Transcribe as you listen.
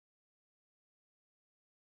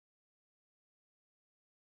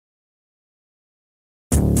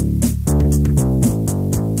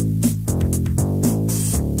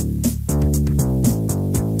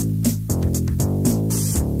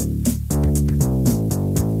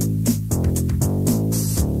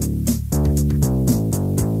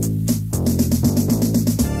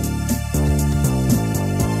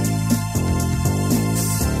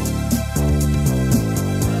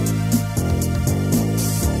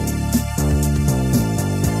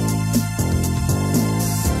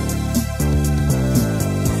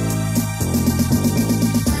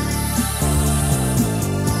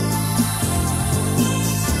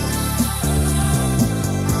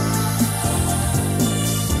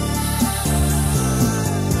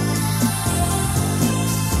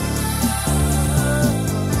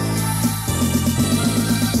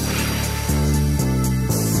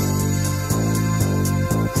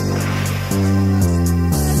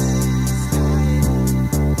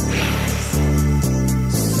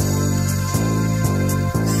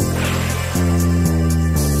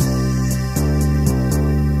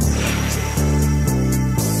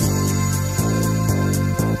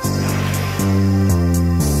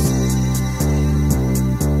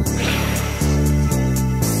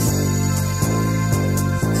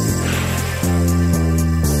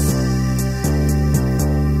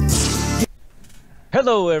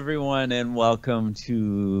Hello, everyone, and welcome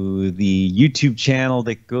to the YouTube channel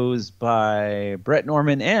that goes by Brett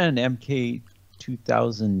Norman and MK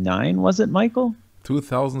 2009. Was it, Michael?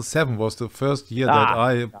 2007 was the first year that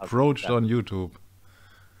I approached on YouTube.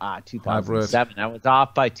 2007. I was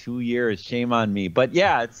off by 2 years. Shame on me. But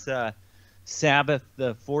yeah, it's Sabbath,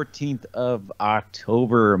 the 14th of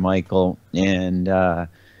October, Michael. And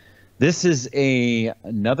this is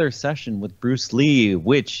another session with Bruce Lee,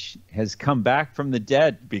 which has come back from the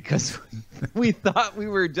dead because we thought we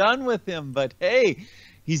were done with him. But hey,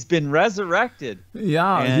 he's been resurrected.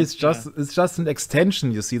 Yeah, and, it's just an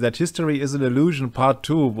extension. You see that History is an Illusion Part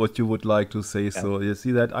 2, what you would like to say. Yeah. So you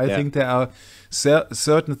see that I think there are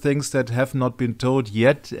certain things that have not been told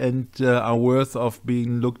yet and are worth of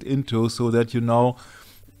being looked into, so that you know,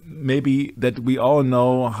 maybe that we all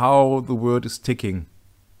know how the world is ticking.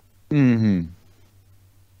 Mm-hmm.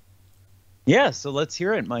 Yeah, so let's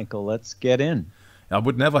hear it, Michael. Let's get in. I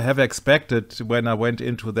would never have expected when I went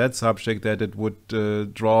into that subject that it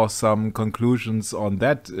would draw some conclusions on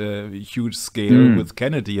that huge scale with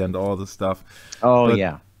Kennedy and all the stuff.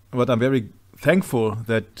 But I'm very thankful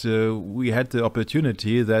that we had the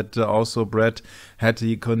opportunity, that also Brett had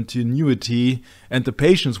the continuity and the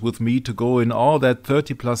patience with me to go in all that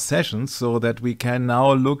 30+ sessions, so that we can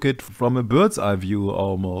now look at from a bird's eye view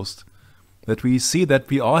almost. That we see that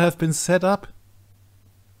we all have been set up.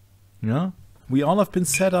 Yeah? We all have been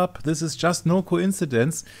set up. This is just no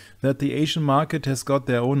coincidence that the Asian market has got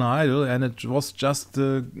their own idol, and it was just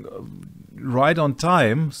right on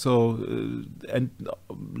time. So,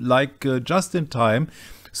 just in time.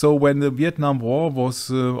 So when the Vietnam War was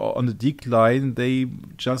on the decline, they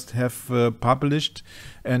just have published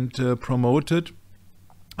and promoted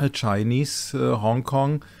a Chinese Hong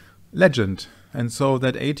Kong legend. And so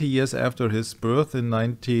that 80 years after his birth in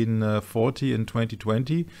 1940 in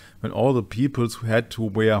 2020, when all the peoples had to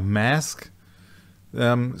wear masks,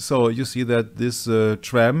 so you see that this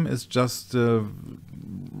tram is just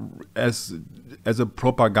as a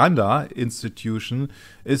propaganda institution,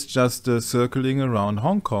 is just circling around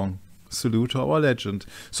Hong Kong. Salute to our legend.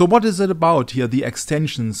 So what is it about here, the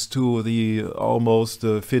extensions to the almost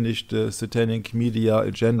finished Satanic Media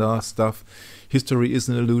Agenda stuff? History is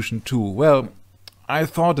an illusion too. Well, I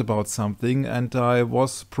thought about something and I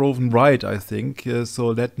was proven right, I think. So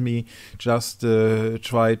let me just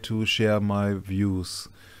try to share my views.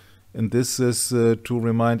 And this is to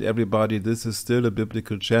remind everybody, this is still a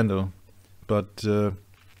biblical channel. But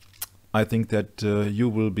I think that you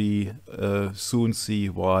will be soon see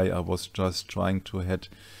why I was just trying to head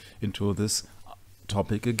into this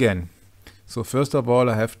topic again. So first of all,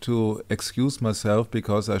 I have to excuse myself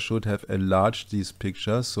because I should have enlarged these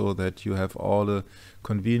pictures so that you have all a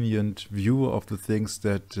convenient view of the things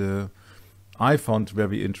that I found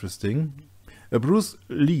very interesting. A Bruce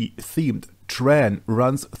Lee themed tram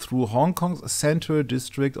runs through Hong Kong's Central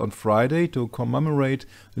District on Friday to commemorate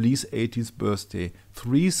Lee's 80th birthday.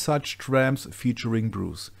 3 such trams featuring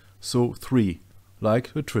Bruce. So 3,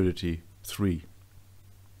 like the Trinity, 3.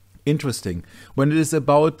 Interesting when it is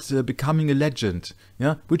about becoming a legend,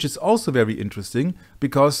 yeah, which is also very interesting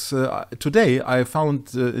because today I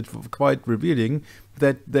found it quite revealing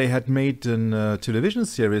that they had made a television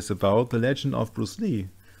series about the legend of Bruce Lee.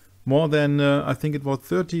 More than I think it was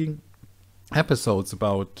 30 episodes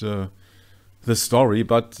about the story,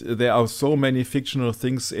 but there are so many fictional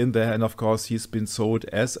things in there, and of course he's been sold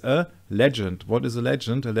as a legend. What is a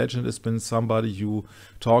legend? A legend has been somebody you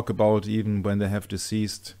talk about even when they have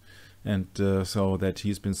deceased. And so that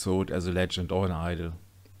he's been sold as a legend or an idol.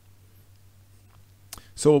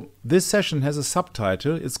 So this session has a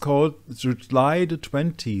subtitle. It's called July the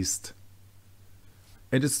 20th.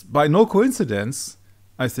 It is by no coincidence,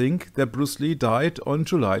 I think, that Bruce Lee died on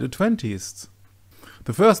July the 20th.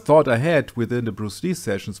 The first thought I had within the Bruce Lee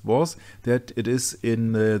sessions was that it is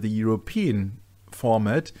in the European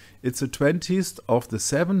format. It's the 20th of the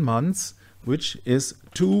 7 months, which is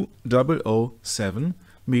 2007.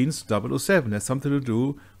 Means 007, has something to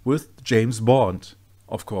do with James Bond,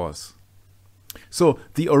 of course. So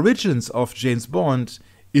the origins of James Bond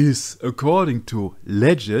is, according to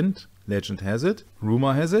legend has it,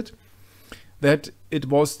 rumor has it, that it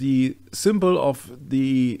was the symbol of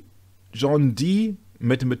the John Dee,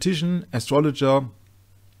 mathematician, astrologer,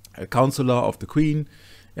 a counselor of the Queen,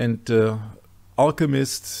 and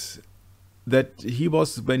alchemist, that he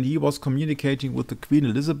was, when he was communicating with the Queen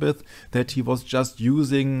Elizabeth, that he was just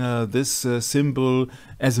using this symbol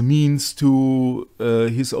as a means to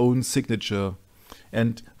his own signature.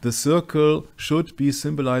 And the circle should be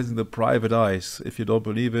symbolizing the private eyes. If you don't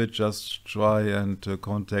believe it, just try and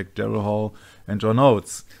contact Daryl Hall and John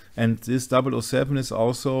Oates. And this 007 is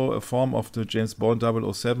also a form of the James Bond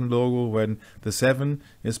 007 logo, when the 7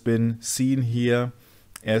 has been seen here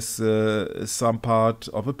as some part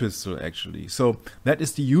of a pistol, actually. So that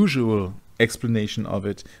is the usual explanation of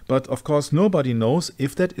it. But of course, nobody knows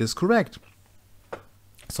if that is correct.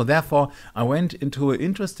 So therefore, I went into an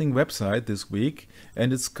interesting website this week,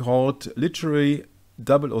 and it's called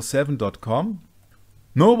literary007.com.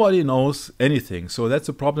 Nobody knows anything. So that's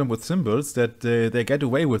a problem with symbols, that they get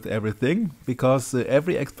away with everything, because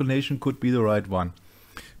every explanation could be the right one.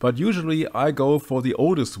 But usually I go for the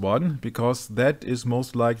oldest one, because that is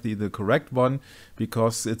most likely the correct one,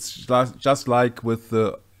 because it's just like with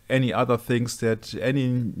any other things, that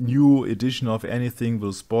any new edition of anything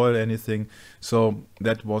will spoil anything. So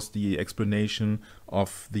that was the explanation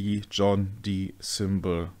of the John Dee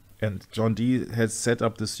symbol. And John Dee has set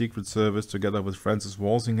up the Secret Service together with Francis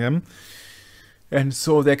Walsingham. And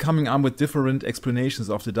so they're coming up with different explanations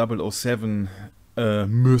of the 007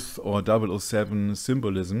 myth or 007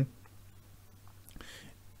 symbolism.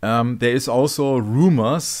 There is also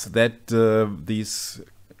rumors that these,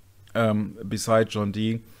 beside John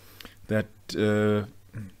Dee, that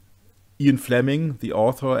Ian Fleming, the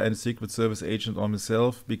author and Secret Service agent on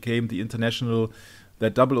himself, became the international,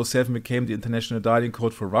 that 007 became the international dialing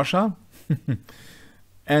code for Russia.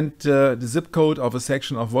 And the zip code of a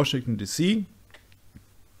section of Washington, D.C.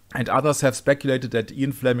 And others have speculated that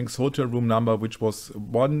Ian Fleming's hotel room number, which was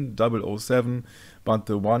 1007, but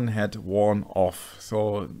the one had worn off.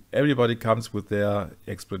 So everybody comes with their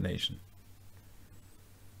explanation.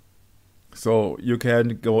 So you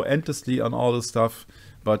can go endlessly on all this stuff,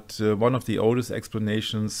 but one of the oldest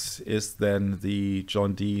explanations is then the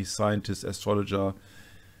John Dee scientist, astrologer,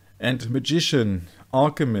 and magician,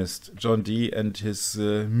 alchemist John Dee, and his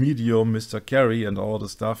medium Mr. Carey, and all the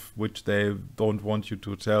stuff which they don't want you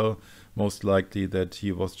to tell. Most likely that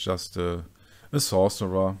he was just a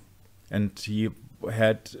sorcerer, and he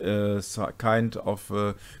had a kind of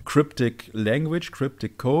cryptic language,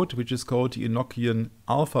 cryptic code, which is called the Enochian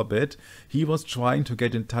alphabet. He was trying to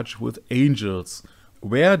get in touch with angels.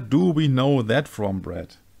 Where do we know that from,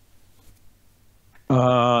 Brad?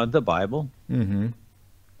 The Bible. Mm-hmm.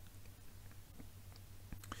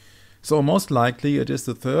 So most likely it is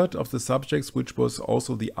the third of the subjects, which was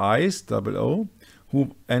also the eyes, 00,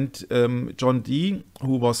 and John Dee,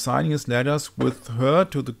 who was signing his letters with her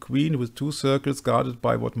to the Queen with two circles guarded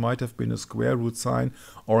by what might have been a square root sign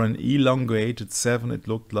or an elongated 7. It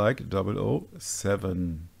looked like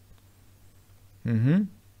 007. Mm-hmm.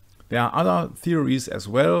 There are other theories as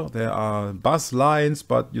well. There are buzz lines,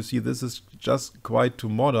 but you see, this is just quite too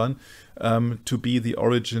modern to be the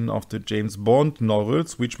origin of the James Bond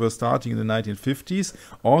novels, which were starting in the 1950s,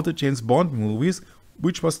 or the James Bond movies,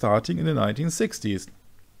 which were starting in the 1960s.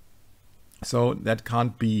 So that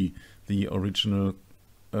can't be the original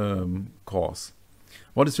cause.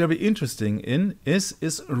 What is very interesting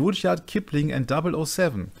is Rudyard Kipling and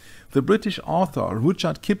 007. The British author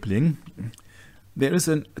Rudyard Kipling, there is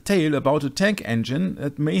a tale about a tank engine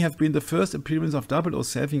that may have been the first appearance of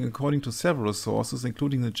 007 according to several sources,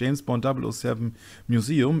 including the James Bond 007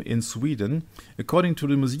 Museum in Sweden. According to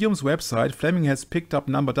the museum's website, Fleming has picked up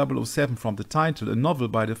number 007 from the title, a novel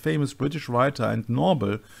by the famous British writer and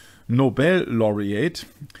Nobel laureate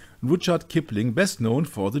Rudyard Kipling, best known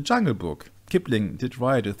for The Jungle Book. Kipling did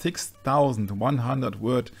write a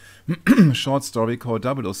 6,100-word short story called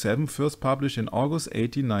 007, first published in August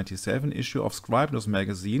 1897 issue of Scribner's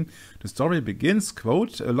magazine. The story begins,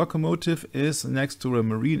 quote, "A locomotive is, next to a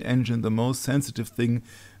marine engine, the most sensitive thing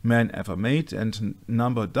man ever made, and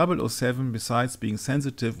number 007, besides being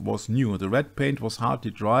sensitive, was new. The red paint was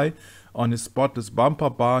hardly dry. On his spotless bumper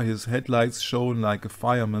bar, his headlights shone like a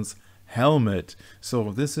fireman's helmet."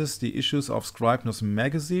 So this is the issues of Scribner's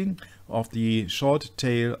magazine of the short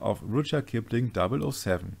tale of Rudyard Kipling,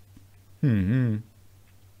 007. And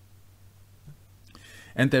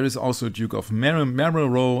there is also Duke of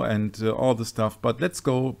Marlborough and all the stuff, but let's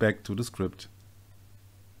go back to the script.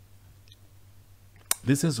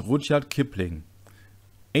 This is Rudyard Kipling,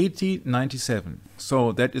 1897.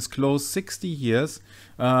 So that is close 60 years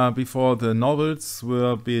before the novels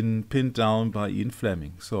were been pinned down by Ian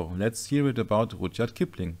Fleming. So let's hear it about Rudyard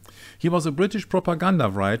Kipling. He was a British propaganda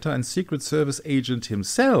writer and Secret Service agent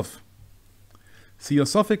himself.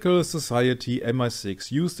 Theosophical Society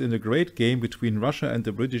MI6, used in the great game between Russia and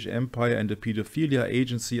the British Empire and the pedophilia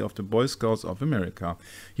agency of the Boy Scouts of America.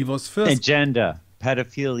 He was first... Agenda.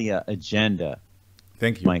 Pedophilia agenda.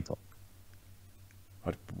 Thank you. Michael.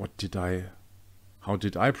 What did I... How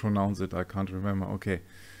did I pronounce it? I can't remember. Okay.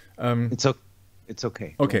 It's okay. It's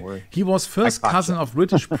okay. Okay. He was first cousin of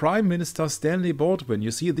British Prime Minister Stanley Baldwin.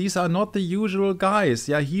 You see, these are not the usual guys.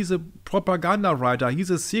 Yeah, he's a propaganda writer. He's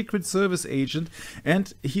a Secret Service agent,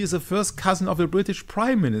 and he is a first cousin of the British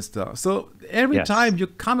Prime Minister. So every time you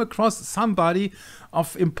come across somebody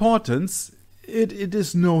of importance, it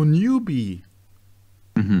is no newbie.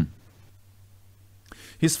 Mm-hmm.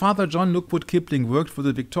 His father, John Lookwood Kipling, worked for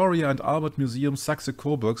the Victoria and Albert Museum,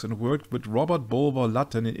 Saxe-Coburg, and worked with Robert Bulwer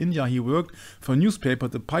Lytton. In India, he worked for a newspaper,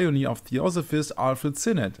 the pioneer of Theosophist Alfred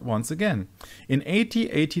Sinnett, once again. In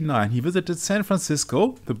 1889, he visited San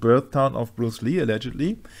Francisco, the birthtown of Bruce Lee,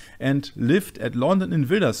 allegedly, and lived at London in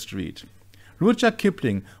Villa Street. Rudyard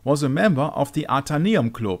Kipling was a member of the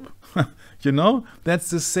Athenaeum Club. You know,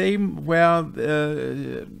 that's the same where,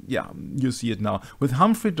 you see it now, with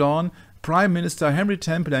Humphrey Dawn, Prime Minister Henry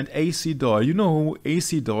Temple, and A.C. Doyle. You know who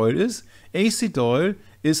A.C. Doyle is? A.C. Doyle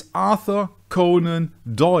is Arthur Conan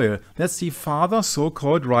Doyle. That's the father,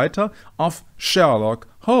 so-called writer, of Sherlock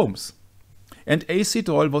Holmes. And A.C.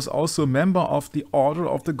 Doyle was also a member of the Order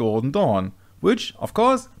of the Golden Dawn, which, of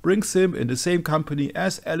course, brings him in the same company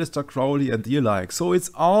as Aleister Crowley and the alike. So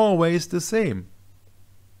it's always the same.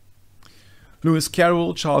 Lewis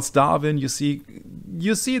Carroll, Charles Darwin, you see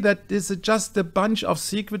that this is just a bunch of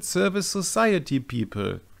Secret Service society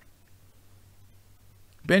people.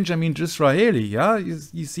 Benjamin Disraeli, yeah,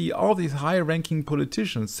 you see all these high-ranking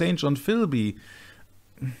politicians, St. John Philby,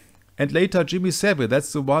 and later Jimmy Savile,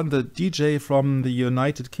 that's the one, the DJ from the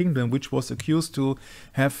United Kingdom, which was accused to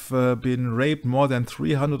have been raped more than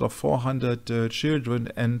 300 or 400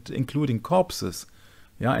 children, and including corpses.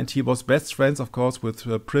 Yeah, and he was best friends, of course, with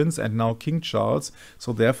Prince and now King Charles,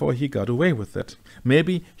 so therefore he got away with it.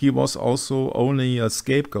 Maybe he was also only a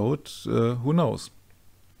scapegoat, who knows.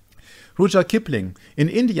 Rudyard Kipling. In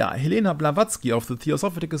India, Helena Blavatsky of the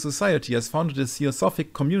Theosophical Society has founded a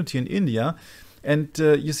Theosophic community in India, and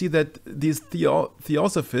you see that these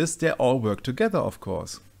Theosophists, they all work together, of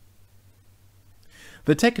course.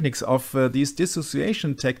 The techniques of these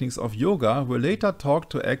dissociation techniques of yoga were later taught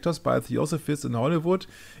to actors by Theosophists in Hollywood,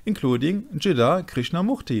 including Jidda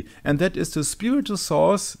Krishnamurti, and that is the spiritual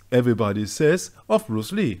source, everybody says, of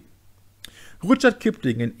Bruce Lee. Rudyard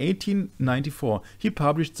Kipling in 1894, he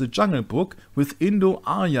published The Jungle Book with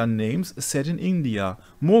Indo-Aryan names set in India.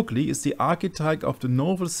 Mowgli is the archetype of the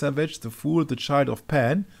noble savage, the fool, the child of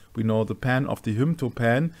Pan. We know the Pan of the hymn to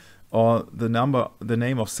Pan, or the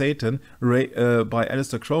name of Satan, by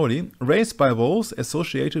Aleister Crowley, raised by wolves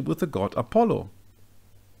associated with the god Apollo.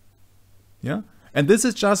 Yeah? And this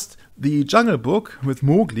is just the Jungle Book with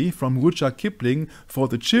Mowgli from Rudyard Kipling for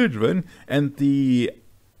the children, and the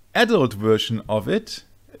adult version of it,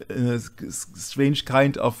 a strange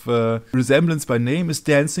kind of resemblance by name, is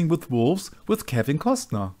Dancing with Wolves with Kevin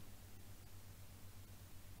Costner.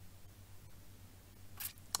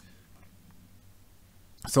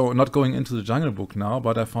 So, not going into the Jungle Book now,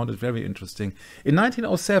 but I found it very interesting. In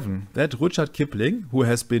 1907, that Rudyard Kipling, who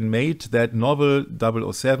has been made that novel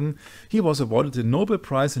 007, he was awarded the Nobel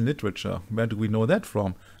Prize in Literature. Where do we know that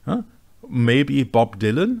from? Huh? Maybe Bob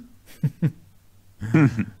Dylan?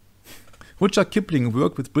 Rudyard Kipling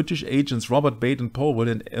worked with British agents Robert Baden-Powell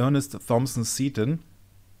and Ernest Thompson Seton,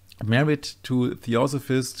 married to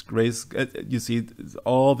Theosophist Grace. You see,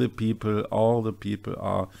 all the people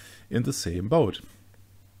are in the same boat.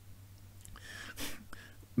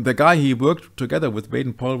 The guy he worked together with,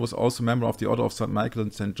 Baden-Powell, was also a member of the Order of St. Michael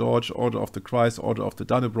and St. George, Order of the Christ, Order of the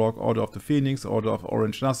Dannebrog, Order of the Phoenix, Order of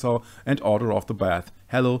Orange-Nassau, and Order of the Bath.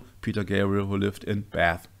 Hello, Peter Gabriel, who lived in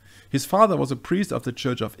Bath. His father was a priest of the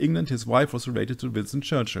Church of England. His wife was related to Winston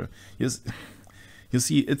Churchill. Yes, you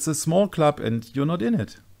see, it's a small club and you're not in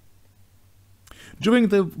it. During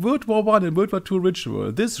the World War I and World War II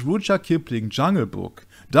ritual, this Rudyard Kipling Jungle Book,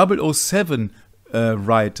 007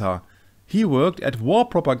 writer, he worked at War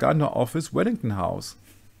Propaganda Office, Wellington House,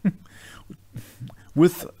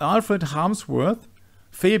 with Alfred Harmsworth,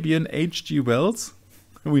 Fabian H.G. Wells,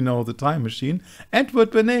 we know the Time Machine,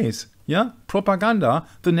 Edward Bernays, yeah, Propaganda,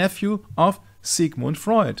 the nephew of Sigmund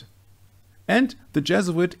Freud, and the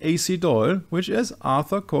Jesuit A.C. Doyle, which is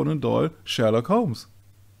Arthur Conan Doyle, Sherlock Holmes.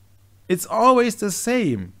 It's always the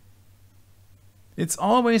same. It's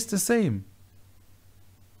always the same.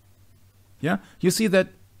 Yeah, you see that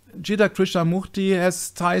Jidda Krishnamurti has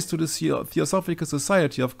ties to the Theosophical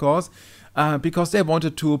Society, of course, because they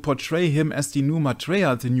wanted to portray him as the new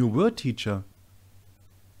Maitreya, the new word teacher.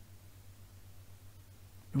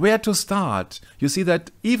 where to start. You see that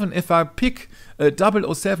even if I pick a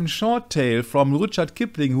 007 short tale from Rudyard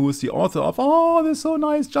Kipling, who is the author of, oh, this so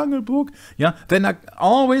nice Jungle Book, yeah, then I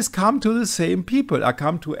always come to the same people. I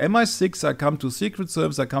come to MI6, I come to Secret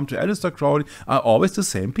Service, I come to Aleister Crowley, are always the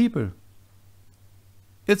same people.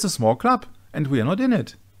 It's a small club, and we are not in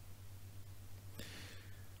it.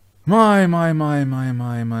 My.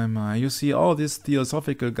 You see, all these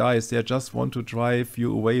theosophical guys, they just want to drive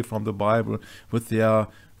you away from the Bible with their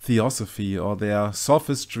theosophy or their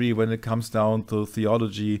sophistry when it comes down to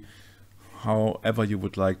theology, however you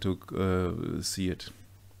would like to see it.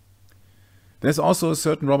 There's also a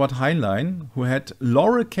certain Robert Heinlein who had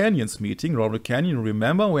Laurel Canyon's meeting. Laurel Canyon,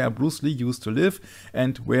 remember, where Bruce Lee used to live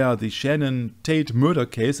and where the Shannon Tate murder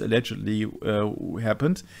case allegedly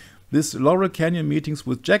happened. This Laurel Canyon meetings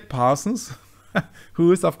with Jack Parsons,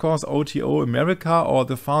 who is of course OTO America or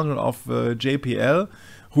the founder of JPL,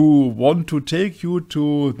 who want to take you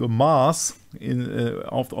to the Mars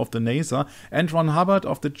of the NASA, and Ron Hubbard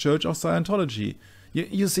of the Church of Scientology.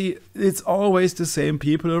 You see, it's always the same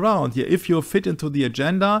people around. If you fit into the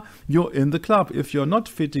agenda, you're in the club. If you're not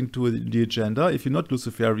fitting to the agenda, if you're not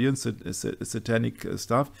Luciferian, satanic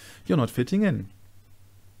stuff, you're not fitting in.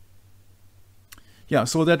 Yeah,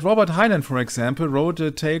 so that Robert Heinlein, for example, wrote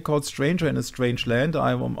a tale called Stranger in a Strange Land.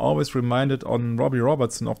 I'm always reminded on Robbie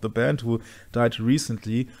Robertson of the band, who died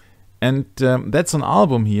recently. And that's an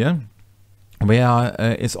album here, where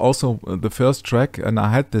is also the first track, and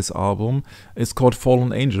I had this album. It's called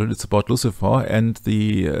Fallen Angel. It's about Lucifer, and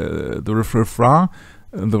the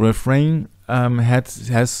refrain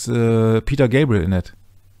has Peter Gabriel in it.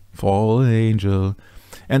 Fallen Angel.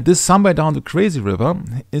 And this Somewhere Down the Crazy River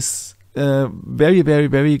is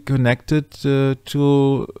very connected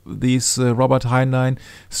to this Robert Heinlein,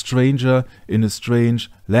 Stranger in a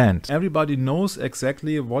Strange Land. Everybody knows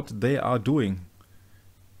exactly what they are doing.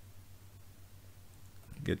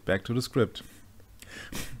 Get back to the script.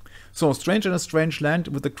 So, Stranger in a Strange Land,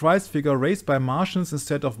 with the Christ figure raised by Martians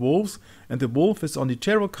instead of wolves, and the wolf is on the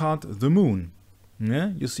tarot card, the moon. Yeah,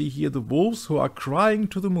 you see here the wolves who are crying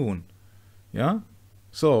to the moon. Yeah,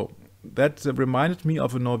 so that reminded me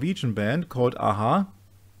of a Norwegian band called Aha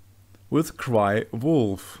with Cry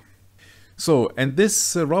Wolf. So, and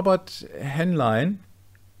this Robert Heinlein,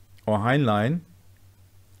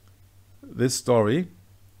 this story,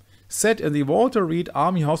 set in the Walter Reed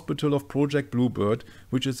Army Hospital of Project Bluebird,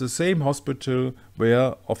 which is the same hospital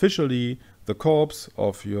where officially the corpse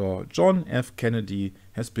of your John F. Kennedy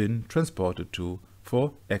has been transported to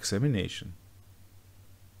for examination.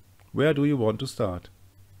 Where do you want to start?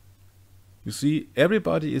 You see,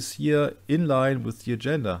 everybody is here in line with the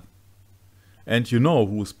agenda. And you know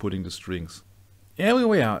who's putting the strings.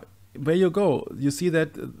 Everywhere where you go, you see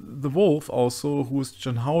that the wolf also, who's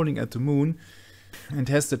just howling at the moon, and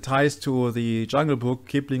has the ties to the Jungle Book,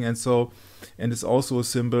 Kipling, and so, and is also a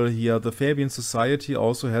symbol here. The Fabian Society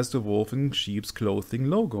also has the wolf in sheep's clothing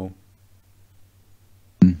logo.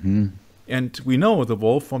 Mm-hmm. And we know the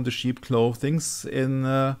wolf from the sheep clothings in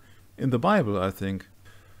the Bible, I think.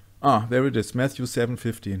 Ah, there it is, Matthew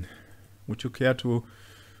 7:15. Would you care to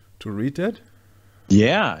read that?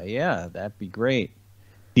 Yeah, that'd be great.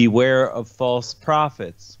 Beware of false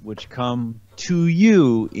prophets, which come to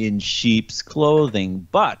you in sheep's clothing,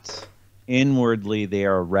 but inwardly they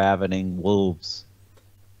are ravening wolves.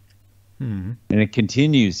 And it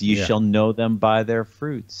continues, you shall know them by their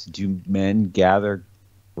fruits. Do men gather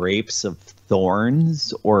grapes of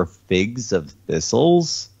thorns or figs of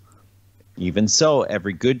thistles? Even so,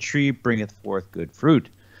 every good tree bringeth forth good fruit,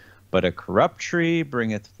 but a corrupt tree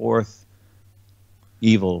bringeth forth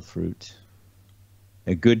evil fruit.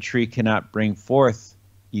 A good tree cannot bring forth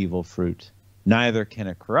evil fruit, neither can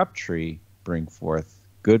a corrupt tree bring forth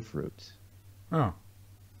good fruit. Ah.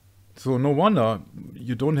 So no wonder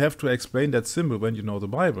you don't have to explain that symbol when you know the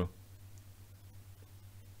Bible.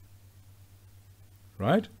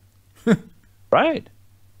 Right? Right.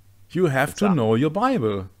 You have to know your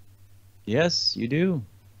Bible. Yes, you do.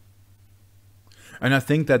 And I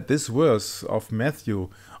think that this verse of Matthew,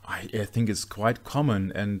 I think is quite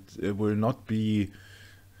common, and it will not be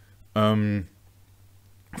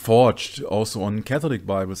forged also on Catholic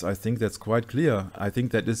Bibles. I think that's quite clear. I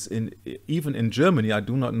think that is even in Germany. I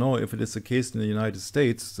do not know if it is the case in the United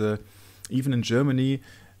States. Even in Germany,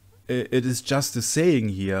 it is just a saying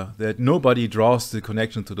here that nobody draws the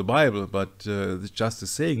connection to the Bible, but it's just a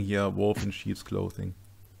saying here, wolf in sheep's clothing.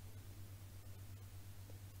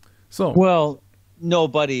 So, well,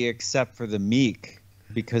 nobody except for the meek,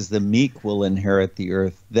 because the meek will inherit the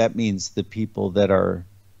earth. That means the people that are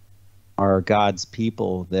are God's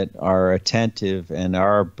people that are attentive and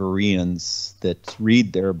are Bereans that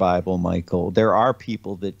read their Bible, Michael. There are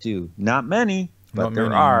people that do. Not many, but Not there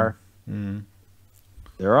many, are. Mm.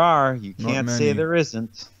 There are. You Not can't say many. there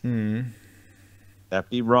isn't. Mm. That'd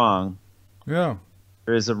be wrong. Yeah.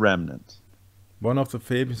 There is a remnant. One of the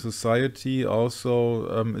Fabian Society also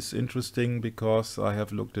is interesting because I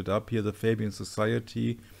have looked it up here. The Fabian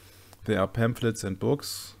Society, there are pamphlets and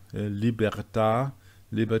books. Libertà,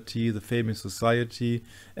 Liberty, the Fabian Society,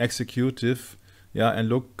 Executive. Yeah, and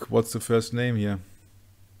look, what's the first name here?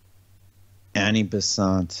 Annie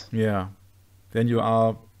Besant. Yeah. Then you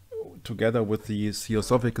are together with the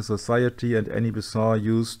Theosophical Society, and Annie Besant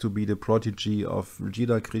used to be the protege of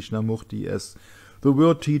Jida Krishnamurti as the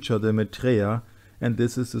word teacher, the Maitreya, and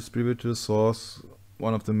this is the spiritual source,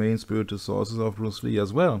 one of the main spiritual sources of Bruce Lee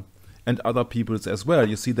as well, and other peoples as well.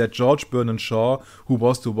 You see that George Bernard Shaw, who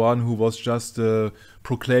was the one who was just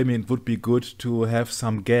proclaiming it would be good to have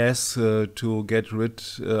some gas to get rid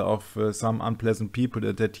of some unpleasant people,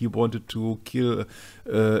 that he wanted to kill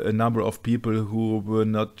a number of people who were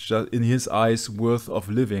not just, in his eyes, worth of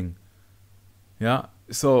living. Yeah,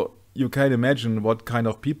 so you can imagine what kind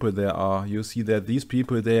of people there are. You see that these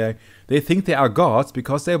people, they think they are gods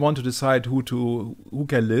because they want to decide who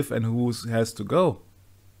can live and who has to go.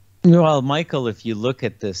 Well, Michael, if you look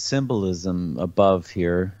at the symbolism above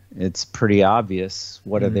here, it's pretty obvious.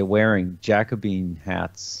 What are they wearing? Jacobin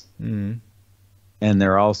hats. And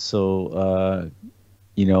they're also,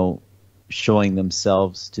 showing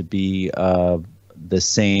themselves to be the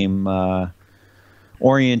same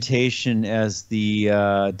orientation as the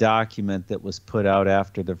document that was put out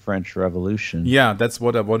after the French Revolution. Yeah, that's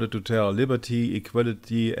what I wanted to tell. Liberty,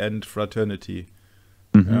 equality, and fraternity.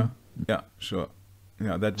 Yeah, sure.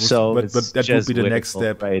 Yeah, that would, so but that would be the next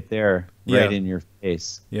step. Right there, right in your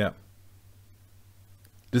face. Yeah.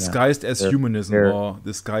 Disguised as humanism or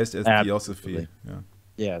disguised as theosophy. Yeah.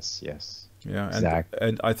 Yes. Yeah, exactly.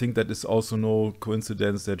 And I think that is also no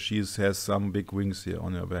coincidence that she has some big wings here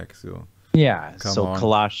on her back. So yeah, so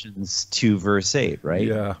Colossians 2 verse 8, right?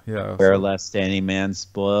 Yeah. Where lest any man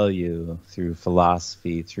spoil you through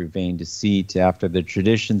philosophy, through vain deceit, after the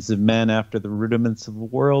traditions of men, after the rudiments of the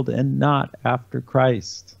world, and not after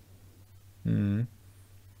Christ. You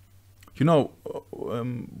know,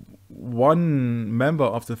 one member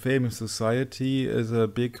of the famous society is a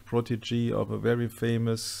big protege of a very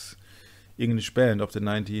famous English band of the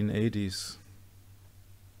 1980s.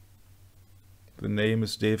 The name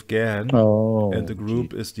is Dave Gahan, and the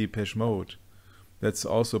group is Depeche Mode. That's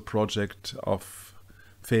also a project of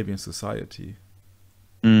Fabian Society.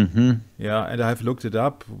 Yeah, and I have looked it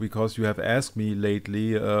up because you have asked me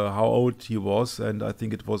lately how old he was, and I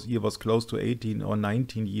think he was close to 18 or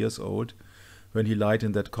 19 years old when he lied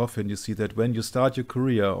in that coffin. You see that when you start your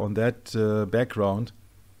career on that background,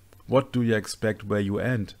 what do you expect where you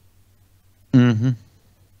end?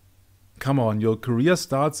 Come on, your career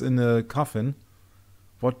starts in a coffin.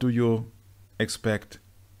 What do you expect?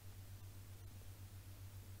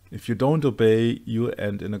 If you don't obey, you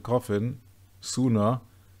end in a coffin sooner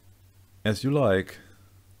as you like.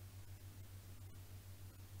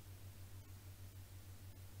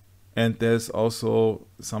 And there's also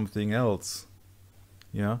something else.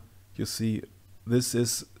 Yeah, you see, this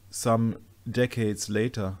is some decades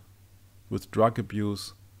later with drug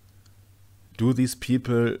abuse. Do these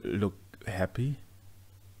people look happy?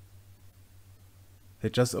 They're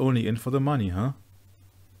just only in for the money, huh?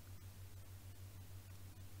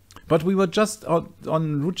 But we were just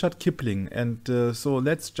on Rudyard Kipling, and so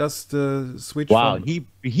let's just switch. Wow,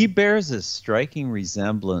 he bears a striking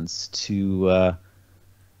resemblance to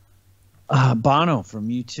Bono from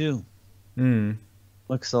U2.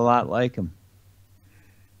 Looks a lot like him.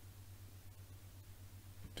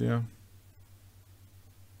 Yeah.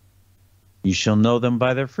 You shall know them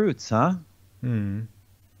by their fruits, huh?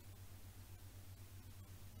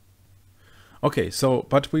 Okay, so,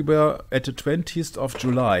 but we were at the 20th of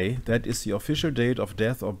July. That is the official date of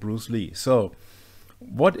death of Bruce Lee. So,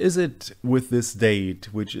 what is it with this date,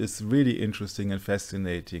 which is really interesting and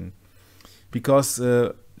fascinating? Because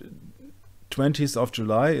 20th of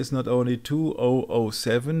July is not only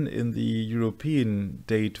 2007 in the European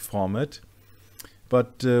date format,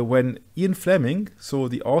 but when Ian Fleming, so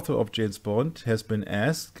the author of James Bond, has been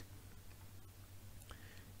asked,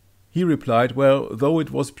 he replied, well, though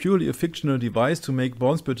it was purely a fictional device to make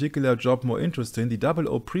Bond's particular job more interesting, the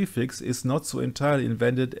 00 prefix is not so entirely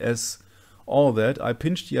invented as all that. I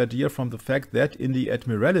pinched the idea from the fact that in the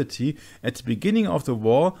Admiralty, at the beginning of the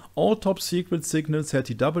war, all top secret signals had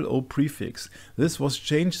the 00 prefix. This was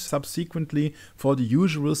changed subsequently for the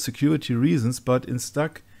usual security reasons, but in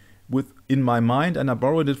stuck in my mind, and I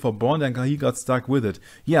borrowed it for Bond, and he got stuck with it.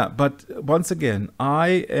 Yeah, but once again,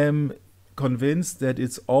 I am convinced that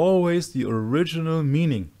it's always the original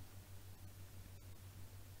meaning.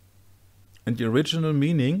 And the original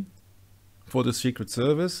meaning for the Secret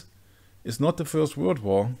Service is not the First World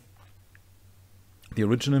War. The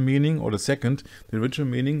original meaning, or the original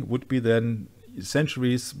meaning would be then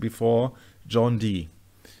centuries before John Dee.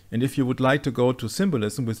 And if you would like to go to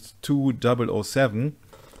symbolism with 2007,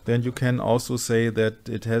 then you can also say that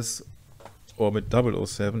it has, or with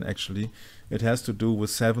 007 actually, it has to do with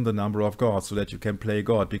 7, the number of God, so that you can play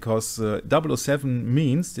God. Because 007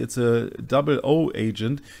 means it's a 00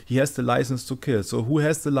 agent, he has the license to kill. So who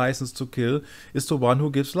has the license to kill is the one who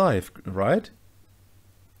gives life, right?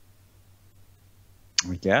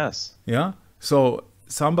 I guess. Yeah, so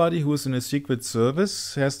somebody who is in a Secret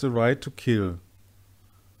Service has the right to kill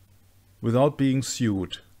without being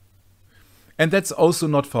sued. And that's also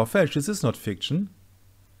not far-fetched. This is not fiction.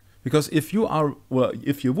 Because if you are, well,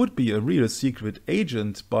 if you would be a real secret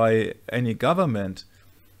agent by any government,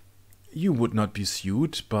 you would not be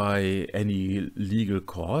sued by any legal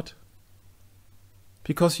court.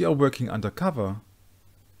 Because you are working undercover.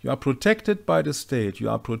 You are protected by the state.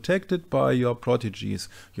 You are protected by your proteges.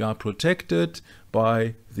 You are protected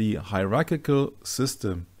by the hierarchical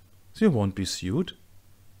system. So you won't be sued.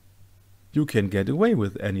 You can get away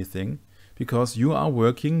with anything because you are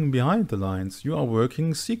working behind the lines. You are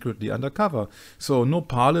working secretly undercover. So no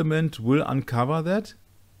parliament will uncover that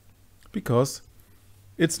because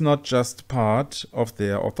it's not just part of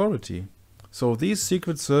their authority. So these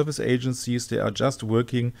Secret Service agencies, they are just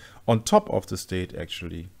working on top of the state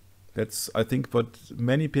actually. That's, I think, what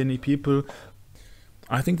many people,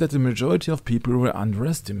 I think that the majority of people will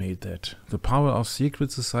underestimate that. The power of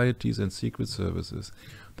secret societies and secret services.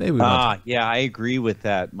 They will not. Yeah, I agree with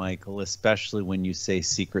that, Michael, especially when you say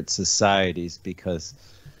secret societies, because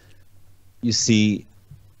you see,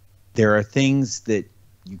 there are things that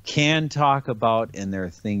you can talk about and there are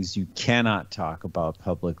things you cannot talk about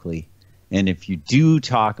publicly. And if you do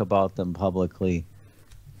talk about them publicly,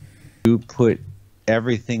 you put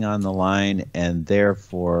everything on the line, and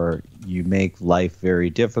therefore you make life very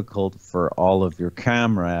difficult for all of your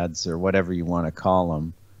comrades, or whatever you want to call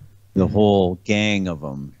them, the whole gang of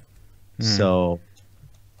them. So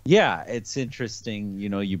yeah, it's interesting, you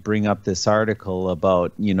know, you bring up this article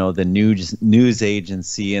about, you know, the news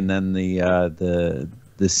agency and then the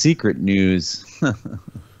secret news.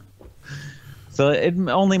 So it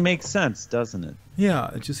only makes sense, doesn't it? Yeah,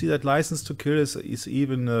 and you see that License to Kill is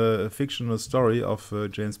even a fictional story of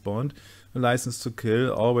James Bond. A License to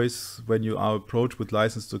Kill, always when you are approached with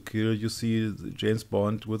License to Kill, you see James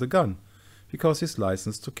Bond with a gun. Because he's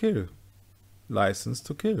licensed to kill. License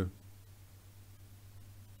to kill.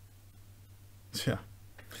 Yeah.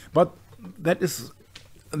 But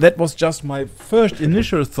that was just my first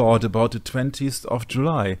initial thought about the 20th of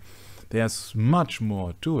July. There's much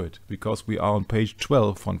more to it, because we are on page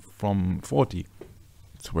 12 from 40.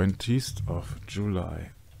 20th of July.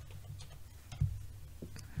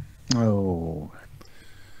 Oh.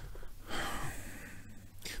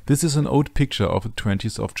 This is an old picture of the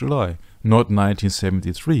 20th of July. Not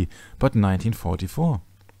 1973, but 1944.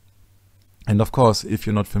 And of course, if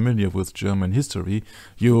you're not familiar with German history,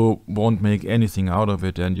 you won't make anything out of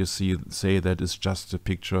it and you say that it's just a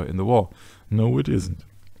picture in the wall. No, it isn't.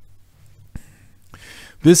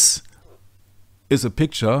 This is a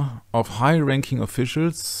picture of high-ranking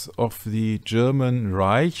officials of the German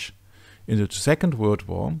Reich in the Second World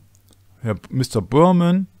War. Mr.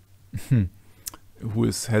 Bormann, who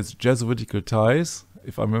has Jesuitical ties.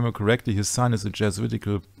 If I remember correctly, his son is a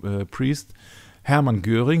Jesuitical priest. Hermann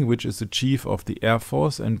Göring, which is the chief of the Air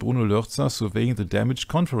Force, and Bruno Lörzer surveying the damaged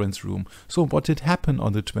conference room. So what did happen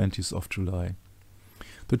on the 20th of July?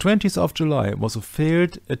 The 20th of July was a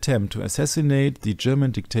failed attempt to assassinate the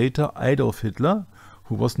German dictator Adolf Hitler,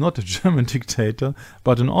 who was not a German dictator,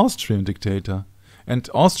 but an Austrian dictator. And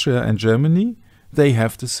Austria and Germany, they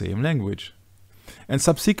have the same language. And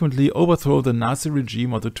subsequently overthrow the Nazi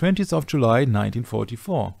regime on the 20th of July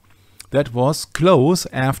 1944. That was close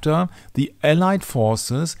after the Allied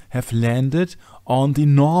forces have landed on the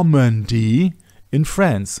Normandy in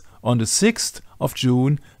France on the 6th of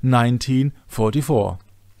June 1944.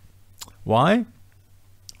 Why?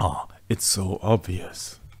 Oh, it's so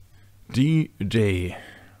obvious. D-Day.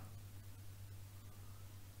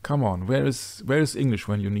 Come on, where is English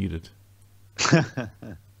when you need it?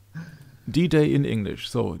 D-Day in English.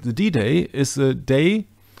 So the D-Day is a day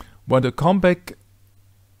when the comeback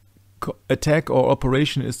attack or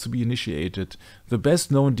operation is to be initiated. The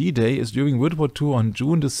best known D-Day is during World War II on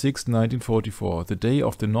June the 6th, 1944, the day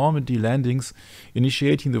of the Normandy landings,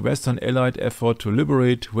 initiating the Western Allied effort to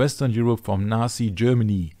liberate Western Europe from Nazi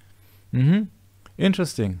Germany.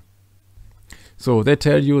 Interesting. So they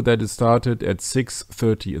tell you that it started at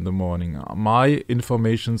 6:30 in the morning. My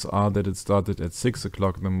informations are that it started at 6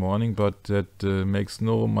 o'clock in the morning, but that makes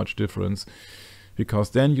no much difference, because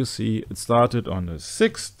then you see it started on the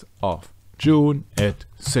 6th of June at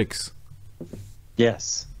 6.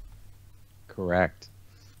 Yes, correct.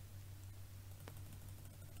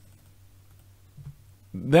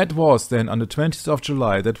 That was then on the 20th of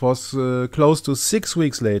July. That was close to 6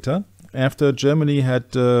 weeks later, after Germany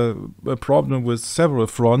had a problem with several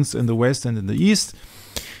fronts in the west and in the east,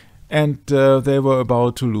 and they were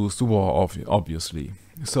about to lose the war, obviously.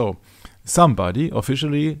 So somebody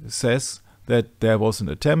officially says that there was an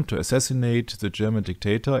attempt to assassinate the German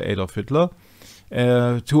dictator Adolf Hitler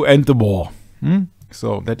to end the war.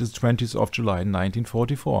 So that is 20th of July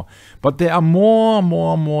 1944. But there are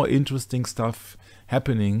more interesting stuff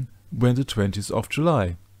happening when the 20th of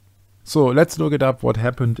July. So let's look it up what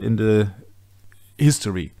happened in the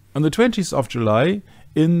history. On the 20th of July,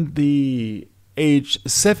 in the age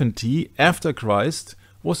 70 after Christ,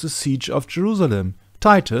 was the siege of Jerusalem.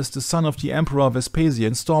 Titus, the son of the Emperor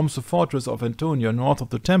Vespasian, storms the fortress of Antonia north of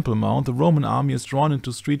the Temple Mount. The Roman army is drawn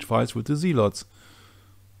into street fights with the zealots.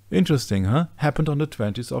 Interesting, huh? Happened on the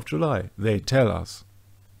 20th of July. They tell us.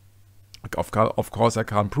 Of course, I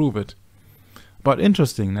can't prove it. But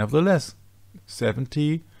interesting, nevertheless.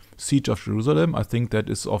 70, siege of Jerusalem. I think that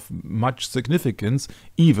is of much significance,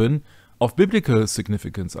 even of biblical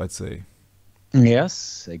significance, I'd say.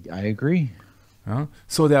 Yes, I agree.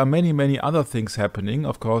 So there are many other things happening.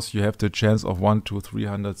 Of course, you have the chance of 1 to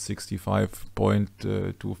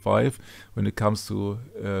 365.25 when it comes to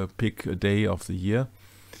pick a day of the year.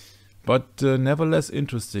 But nevertheless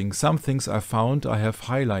interesting. Some things I found I have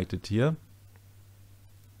highlighted here.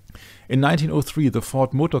 In 1903, the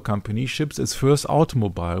Ford Motor Company ships its first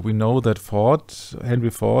automobile. We know that Henry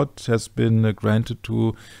Ford, has been granted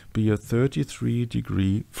to be a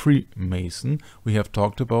 33-degree Freemason. We have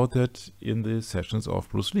talked about that in the sessions of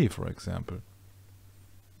Bruce Lee, for example.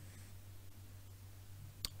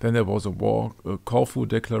 Then there was a Corfu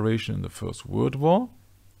Declaration in the First World War.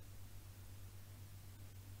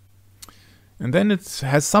 And then it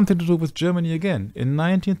has something to do with Germany again. In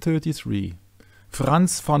 1933,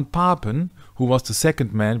 Franz von Papen, who was the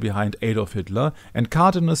second man behind Adolf Hitler, and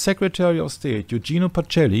Cardinal Secretary of State Eugenio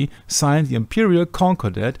Pacelli signed the Imperial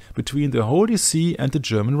Concordat between the Holy See and the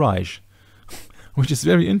German Reich. Which is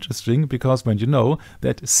very interesting, because when you know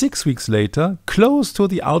that 6 weeks later, close to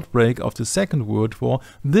the outbreak of the Second World War,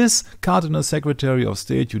 this Cardinal Secretary of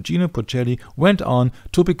State Eugenio Pacelli went on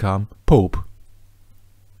to become Pope.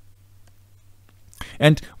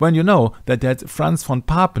 And when you know that Franz von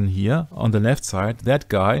Papen here, on the left side, that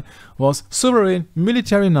guy, was Sovereign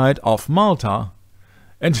Military Knight of Malta.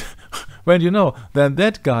 And when you know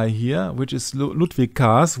that guy here, which is Ludwig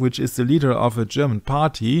Kaas, which is the leader of a German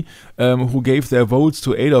party, who gave their votes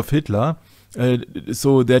to Adolf Hitler,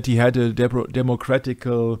 so that he had a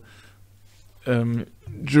democratical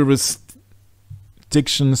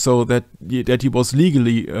jurisdiction, so that he was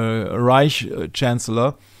legally Reich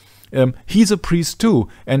Chancellor. He's a priest too,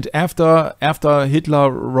 and after Hitler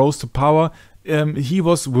rose to power, he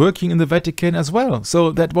was working in the Vatican as well.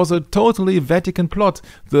 So that was a totally Vatican plot,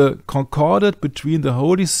 the concordat between the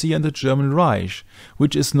Holy See and the German Reich,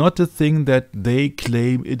 which is not the thing that they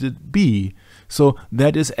claim it be. So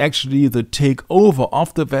that is actually the takeover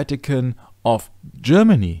of the Vatican of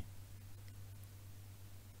Germany.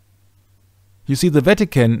 You see, the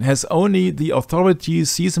Vatican has only the authority,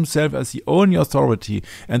 sees himself as the only authority,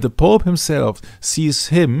 and the Pope himself sees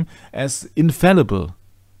him as infallible.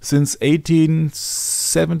 Since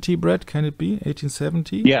 1870, Brett, can it be?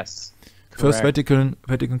 1870? Yes. First Vatican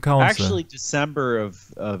Council. Actually, December of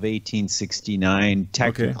 1869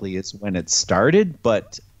 technically is when it started,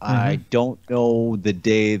 but I don't know the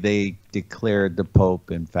day they declared the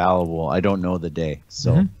Pope infallible. I don't know the day,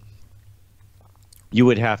 so... You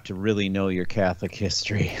would have to really know your Catholic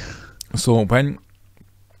history. So when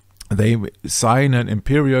they sign an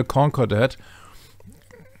imperial concordat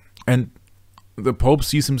and the Pope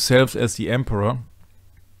sees himself as the emperor,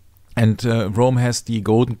 and Rome has the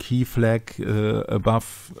golden key flag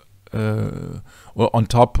above or on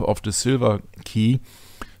top of the silver key,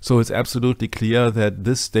 so it's absolutely clear that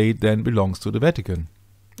this state then belongs to the Vatican.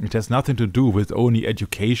 It has nothing to do with only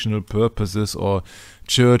educational purposes or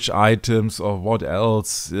church items or what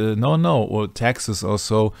else. No, or taxes or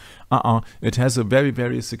so. It has a very,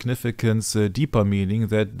 very significant deeper meaning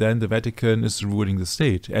that then the Vatican is ruling the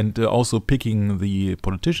state and also picking the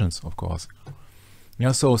politicians, of course.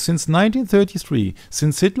 Yeah, so since 1933,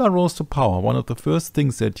 since Hitler rose to power, one of the first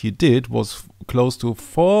things that he did was close to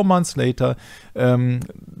 4 months later,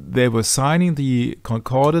 they were signing the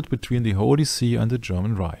Concordat between the Holy See and the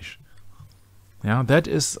German Reich. Yeah, that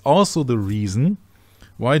is also the reason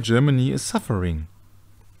why Germany is suffering.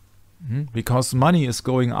 Because money is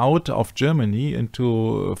going out of Germany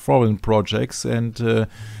into foreign projects, and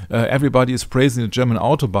everybody is praising the German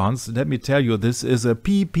autobahns. Let me tell you, this is a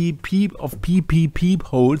PPP of PPP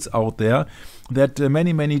holes out there that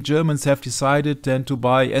many Germans have decided then to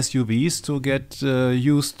buy SUVs to get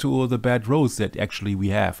used to the bad roads that actually we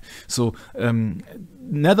have. So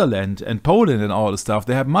Netherlands and Poland and all the stuff,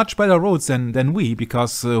 they have much better roads than we,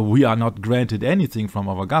 because we are not granted anything from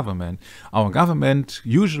our government. Our government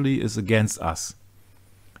usually is against us.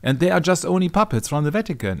 And they are just only puppets from the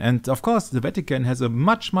Vatican. And of course, the Vatican has a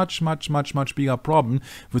much bigger problem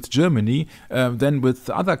with Germany than with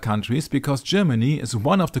other countries, because Germany is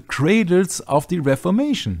one of the cradles of the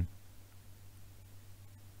Reformation.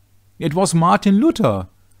 It was Martin Luther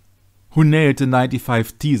who nailed the 95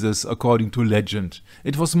 Theses according to legend.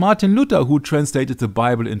 It was Martin Luther who translated the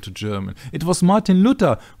Bible into German. It was Martin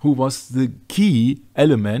Luther who was the key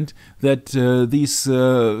element that this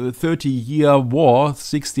 30-year war,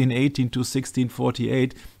 1618 to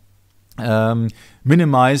 1648,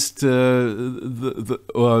 minimized the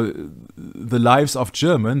lives of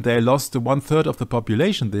Germans. They lost 1/3 of the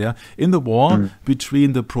population there in the war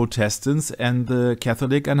between the Protestants and the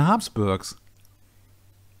Catholic and Habsburgs.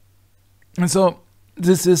 And so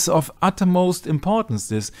this is of utmost importance,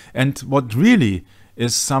 this. And what really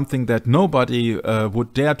is something that nobody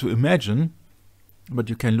would dare to imagine, but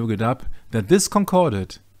you can look it up, that this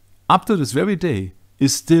Concordat, up to this very day,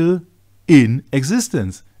 is still in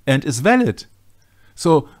existence and is valid.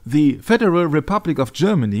 So the Federal Republic of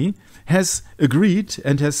Germany has agreed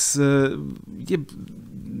and has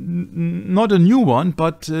not a new one,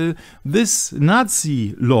 but this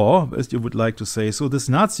Nazi law, as you would like to say, so this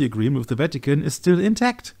Nazi agreement with the Vatican is still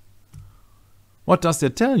intact. What does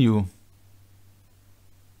that tell you?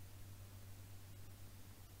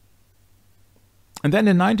 And then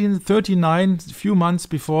in 1939, a few months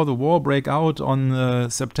before the war broke out on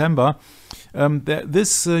September,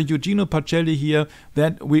 this Eugenio Pacelli here,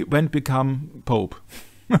 that went become Pope.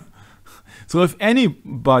 So if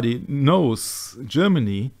anybody knows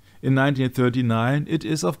Germany in 1939, it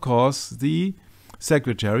is of course the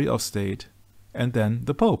Secretary of State and then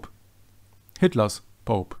the Pope, Hitler's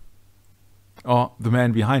Pope, or the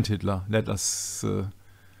man behind Hitler. Let us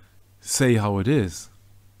say how it is.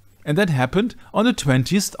 And that happened on the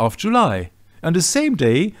 20th of July, on the same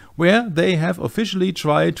day where they have officially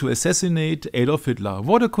tried to assassinate Adolf Hitler.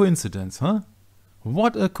 What a coincidence, huh?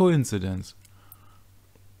 What a coincidence.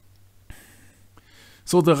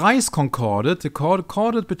 So the Reichskonkordat, the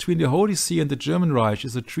Concordat between the Holy See and the German Reich,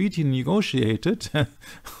 is a treaty negotiated.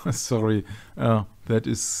 Sorry, that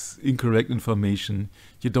is incorrect information.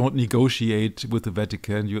 You don't negotiate with the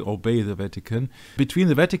Vatican, you obey the Vatican. Between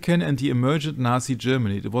the Vatican and the emergent Nazi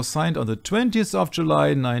Germany. It was signed on the 20th of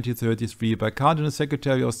July 1933 by Cardinal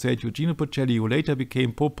Secretary of State Eugenio Pacelli, who later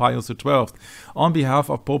became Pope Pius XII. On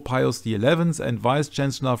behalf of Pope Pius XI and Vice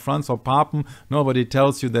Chancellor Franz von Papen, nobody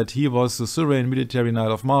tells you that he was the Sovereign Military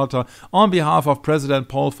Knight of Malta. On behalf of President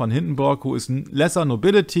Paul von Hindenburg, who is lesser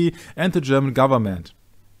nobility, and the German government.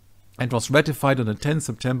 And was ratified on the 10th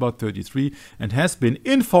September 1933 and has been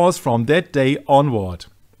in force from that day onward.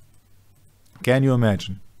 Can you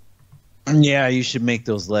imagine? Yeah, you should make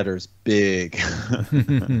those letters big.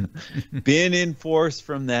 Been in force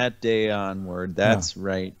from that day onward. That's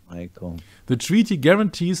right, Michael. The treaty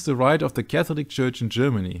guarantees the right of the Catholic Church in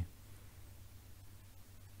Germany.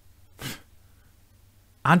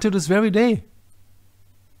 Until this very day.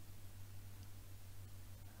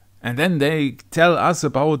 And then they tell us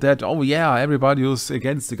about that, oh yeah, everybody who's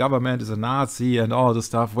against the government is a Nazi and all the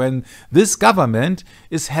stuff, when this government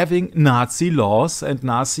is having Nazi laws and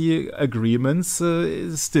Nazi agreements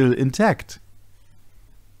still intact.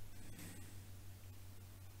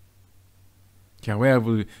 Yeah, where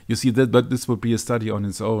will you see that? But this would be a study on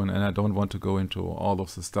its own, and I don't want to go into all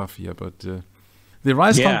of the stuff here. But the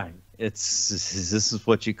rise, this is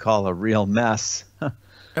what you call a real mess.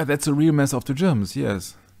 That's a real mess of the Germans,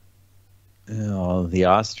 yes. Oh, the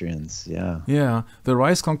Austrians, yeah. Yeah, the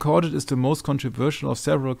Rice Concordat is the most controversial of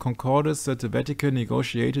several concordats that the Vatican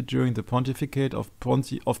negotiated during the pontificate of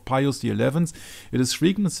Pius XI. It is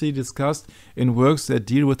frequently discussed in works that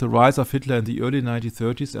deal with the rise of Hitler in the early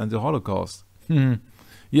 1930s and the Holocaust.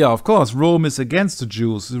 Yeah, of course, Rome is against the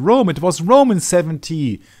Jews. It was Rome in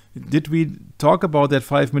 70. Did we talk about that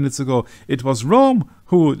 5 minutes ago? It was Rome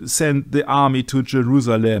who sent the army to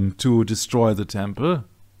Jerusalem to destroy the temple.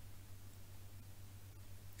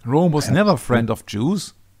 Rome was never a friend of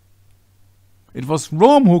Jews. It was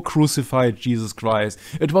Rome who crucified Jesus Christ.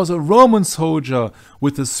 It was a Roman soldier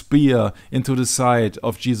with a spear into the side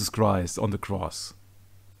of Jesus Christ on the cross.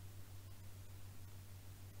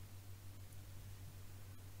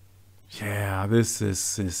 Yeah, this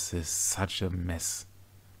is such a mess.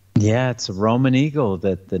 Yeah, it's a Roman eagle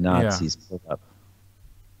that the Nazis put up.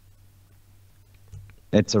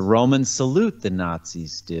 It's a Roman salute the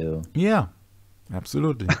Nazis do. Yeah.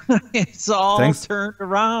 Absolutely. It's all turned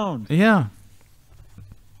around. Yeah.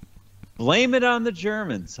 Blame it on the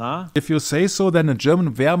Germans, huh? If you say so, then the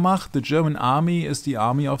German Wehrmacht, the German army, is the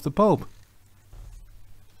army of the Pope.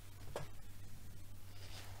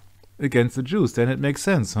 Against the Jews. Then it makes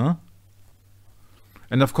sense, huh?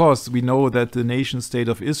 And of course, we know that the nation-state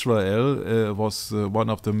of Israel was one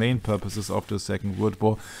of the main purposes of the Second World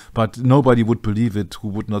War, but nobody would believe it who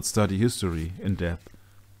would not study history in depth.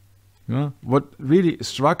 Yeah. What really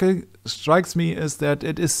strikes me is that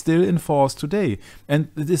it is still in force today. And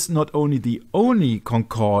it is not only the only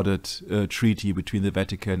concordat treaty between the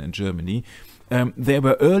Vatican and Germany. There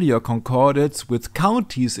were earlier concordats with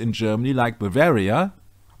counties in Germany, like Bavaria.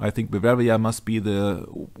 I think Bavaria must be the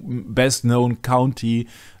best-known county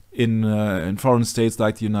in foreign states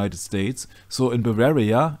like the United States. So in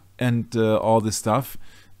Bavaria and all this stuff,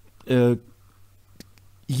 years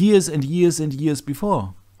and years and years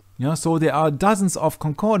before. Yeah, so there are dozens of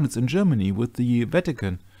concordats in Germany with the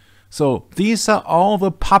Vatican. So these are all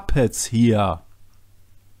the puppets here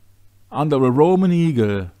under a Roman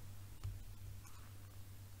eagle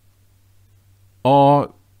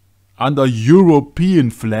or under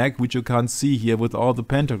European flag, which you can't see here with all the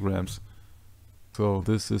pentagrams. So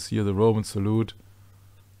this is here the Roman salute.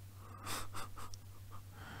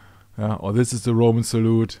 Yeah, or this is the Roman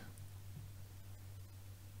salute.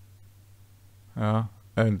 Yeah.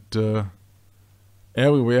 And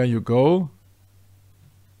everywhere you go,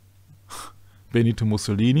 Benito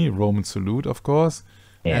Mussolini, Roman salute, of course.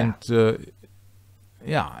 Yeah. And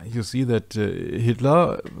yeah, you see that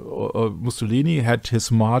Hitler, Mussolini had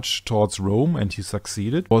his march towards Rome and he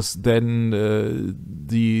succeeded. Was then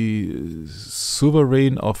the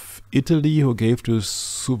sovereign of Italy who gave the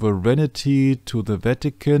sovereignty to the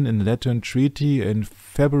Vatican in the Lateran Treaty in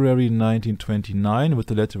February 1929 with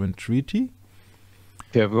the Lateran Treaty.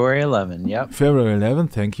 February 11, yep. February 11,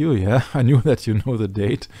 thank you, yeah. I knew that you know the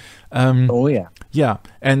date. Oh, yeah. Yeah,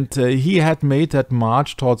 and he had made that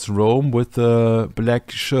march towards Rome with the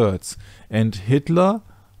black shirts. And Hitler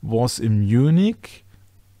was in Munich.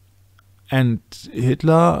 And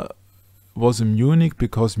Hitler was in Munich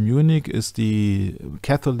because Munich is the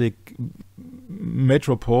Catholic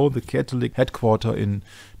metropole, the Catholic headquarter in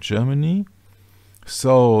Germany.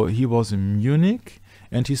 So he was in Munich.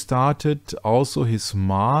 And he started also his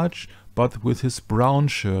march, but with his brown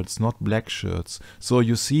shirts, not black shirts. So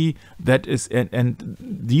you see that is, and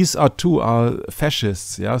these are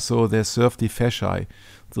fascists, yeah. So they serve the fasci,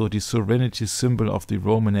 so the sovereignty symbol of the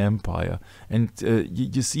Roman Empire. And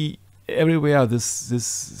you see everywhere this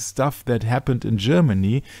stuff that happened in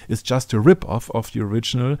Germany is just a rip-off of the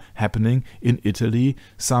original happening in Italy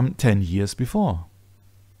some 10 years before.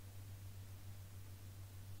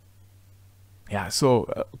 Yeah, so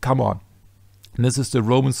come on. And this is the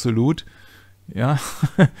Roman salute, yeah,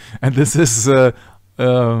 and this is the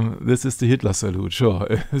Hitler salute. Sure,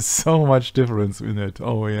 there's so much difference in it.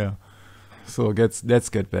 Oh yeah. So let's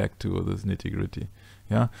get back to this nitty-gritty.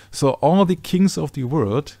 Yeah. So all the kings of the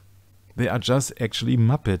world, they are just actually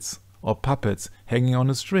muppets or puppets hanging on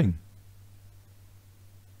a string.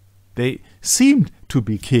 They seem to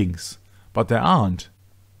be kings, but they aren't.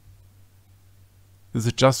 This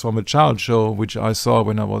is just from a child show, which I saw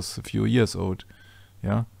when I was a few years old.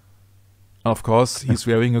 Yeah. Of course, he's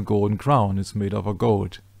wearing a golden crown. It's made of a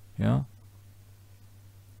gold. Yeah.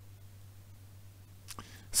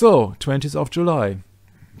 So, 20th of July.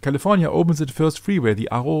 California opens its first freeway, the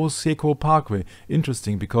Arroyo Seco Parkway.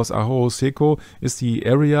 Interesting, because Arroyo Seco is the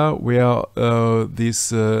area where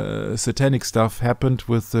this satanic stuff happened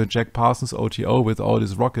with Jack Parsons' OTO, with all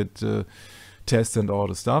this rocket tests and all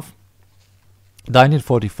the stuff.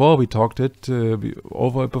 1944, we talked it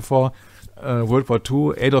over before. World War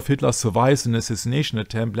II, Adolf Hitler survives an assassination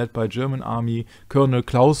attempt led by German Army Colonel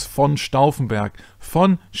Klaus von Stauffenberg.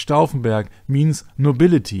 Von Stauffenberg means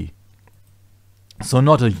nobility. So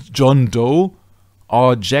not a John Doe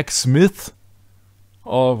or Jack Smith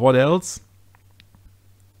or what else?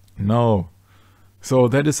 No. So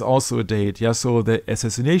that is also a date. Yeah, so the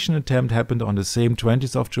assassination attempt happened on the same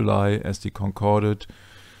 20th of July as the Concorded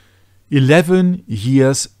 11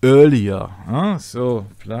 years earlier. So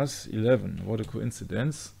plus 11. What a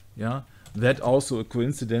coincidence. Yeah, that also a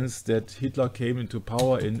coincidence that Hitler came into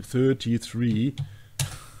power in 33,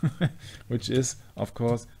 which is, of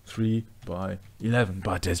course, 3 by 11.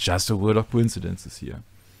 But it's just a word of coincidences here.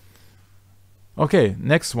 Okay,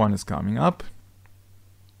 next one is coming up.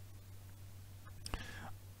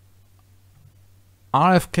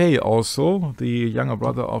 RFK also, the younger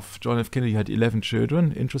brother of John F. Kennedy, had 11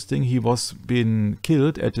 children. Interesting, he was been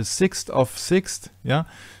killed at the 6th of 6th, yeah,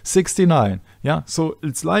 69. Yeah, so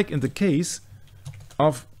it's like in the case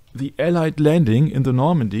of the Allied landing in the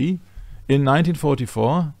Normandy in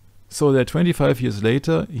 1944. So that 25 years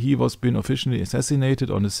later, he was been officially assassinated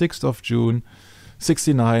on the 6th of June,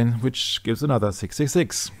 69, which gives another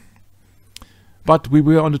 666. But we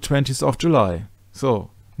were on the 20th of July.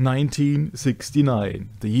 So 1969,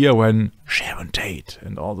 the year when Sharon Tate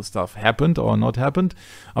and all the stuff happened or not happened.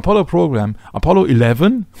 Apollo program, Apollo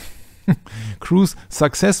 11, cruise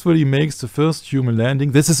successfully makes the first human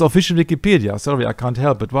landing. This is official Wikipedia. Sorry, I can't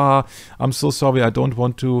help it. Wow, I'm so sorry. I don't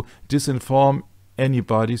want to disinform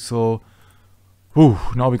anybody. So,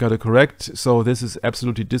 now we got to correct. So this is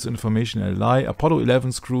absolutely disinformation and a lie. Apollo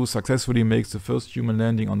 11's crew successfully makes the first human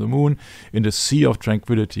landing on the moon in the Sea of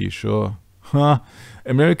Tranquility. Sure.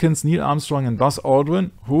 Americans Neil Armstrong and Buzz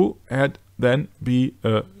Aldrin, who had then be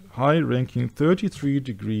a high-ranking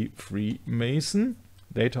 33-degree Freemason,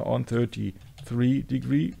 later on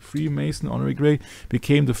 33-degree Freemason honorary grade,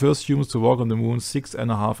 became the first humans to walk on the moon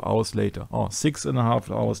 6.5 hours later.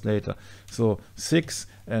 6.5 hours later. So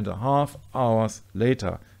 6.5 hours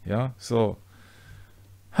later. Yeah, so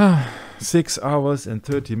 6 hours and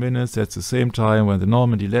 30 minutes, that's the same time when the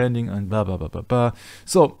Normandy landing and blah blah blah blah blah.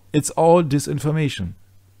 So it's all disinformation.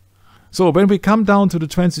 So when we come down to the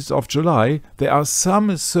 20th of July, there are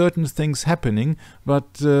some certain things happening,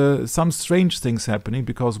 but some strange things happening,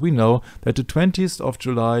 because we know that the 20th of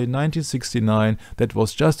July 1969, that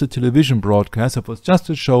was just a television broadcast, it was just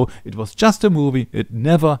a show, it was just a movie, it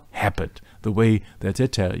never happened the way that they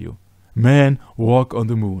tell you. Man walk on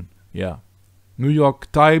the moon. Yeah. New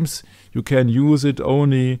York Times, you can use it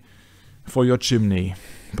only for your chimney,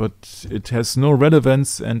 but it has no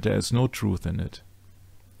relevance and there is no truth in it.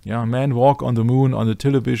 Yeah, men walk on the moon on the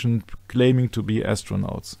television claiming to be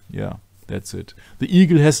astronauts. Yeah, that's it. The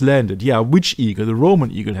eagle has landed. Yeah, which eagle? The Roman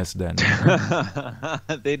eagle has landed.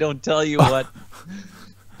 They don't tell you what.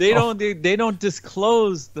 They don't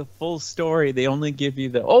disclose the full story. They only give you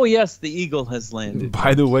the, oh yes, the eagle has landed.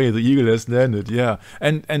 By the way, the eagle has landed, yeah.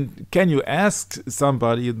 And can you ask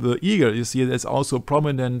somebody, the eagle, you see, that's also a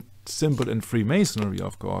prominent symbol in Freemasonry,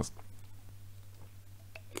 of course.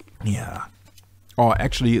 Yeah. Or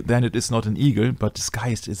actually, then it is not an eagle, but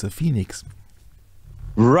disguised as a phoenix.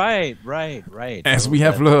 Right. As we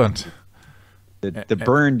have learned. The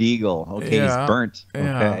burned eagle. Okay, yeah, he's burnt.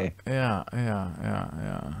 Okay. Yeah.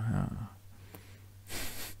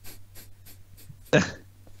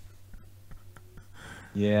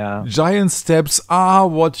 Yeah. Giant steps are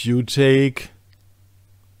what you take.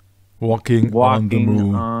 Walking on the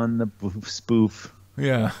moon. On the spoof.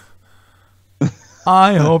 Yeah.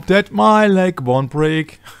 I hope that my leg won't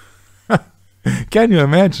break. Can you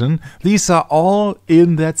imagine? These are all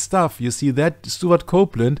in that stuff. You see that Stuart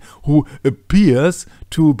Copeland, who appears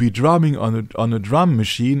to be drumming on a drum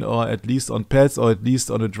machine, or at least on pads, or at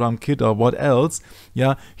least on a drum kit, or what else.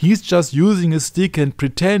 Yeah, he's just using a stick and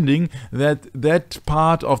pretending that that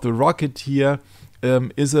part of the rocket here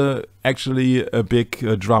is actually a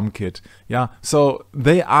big drum kit. Yeah, so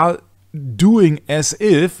they are doing as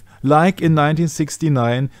if, like in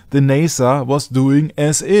 1969, the NASA was doing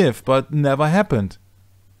as if, but never happened.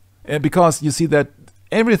 Because you see that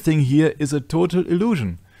everything here is a total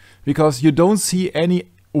illusion. Because you don't see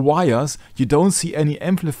any wires, you don't see any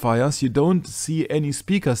amplifiers, you don't see any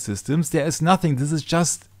speaker systems. There is nothing. This is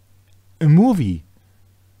just a movie.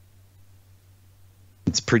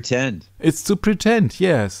 It's pretend. It's to pretend,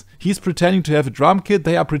 yes. He's pretending to have a drum kit,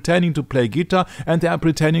 they are pretending to play guitar, and they are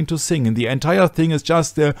pretending to sing. And the entire thing is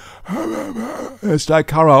just it's like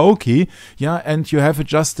karaoke, yeah, and you have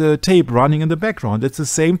just a tape running in the background. It's the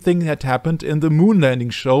same thing that happened in the moon landing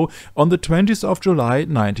show on the 20th of July,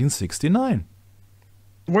 1969.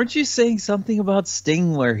 Weren't you saying something about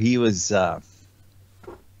Sting where he was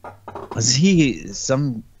he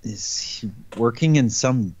working in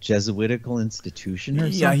some Jesuitical institution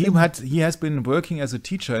or something? Yeah, he has been working as a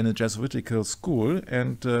teacher in a Jesuitical school,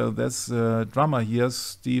 and there's a drummer here,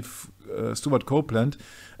 Stuart Copeland.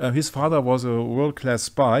 His father was a world-class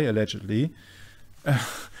spy, allegedly.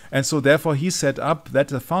 And so therefore he set up,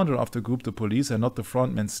 that's the founder of the group, The Police, and not the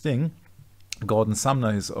frontman Sting. Gordon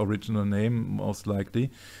Sumner, his original name, most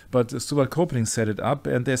likely. But Stuart Copeland set it up,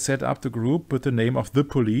 and they set up the group with the name of The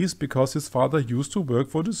Police because his father used to work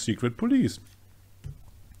for the secret police.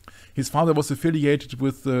 His father was affiliated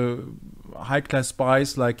with high-class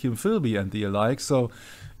spies like Kim Philby and the alike, so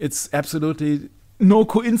it's absolutely no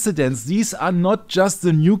coincidence. These are not just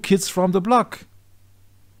the new kids from the block.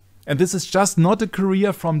 And this is just not a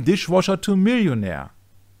career from dishwasher to millionaire.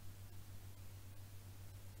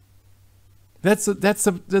 That's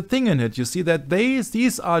the thing in it. You see that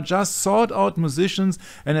these are just sought out musicians,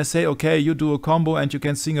 and I say, okay, you do a combo and you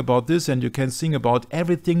can sing about this and you can sing about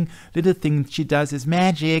everything. Little thing she does is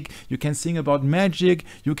magic. You can sing about magic.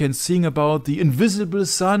 You can sing about the invisible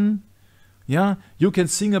sun. Yeah, you can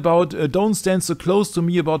sing about don't stand so close to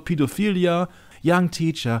me, about pedophilia. Young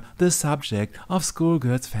teacher, the subject of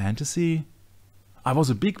schoolgirls' fantasy. I was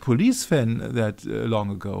a big Police fan that long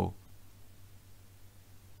ago.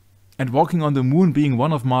 And Walking on the Moon being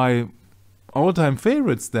one of my all-time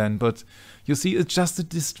favorites then. But you see, it's just a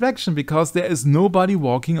distraction because there is nobody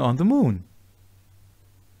walking on the moon.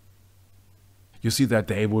 You see that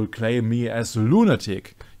they will claim me as a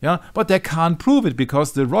lunatic. Yeah, but they can't prove it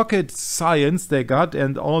because the rocket science they got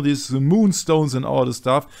and all these moonstones and all the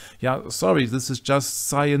stuff. Yeah, sorry, this is just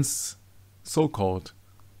science so-called.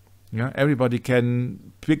 Yeah, everybody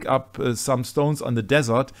can pick up some stones on the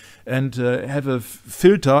desert and have a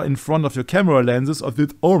filter in front of your camera lenses of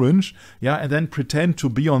it orange, yeah, and then pretend to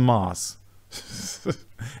be on Mars.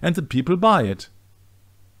 And the people buy it.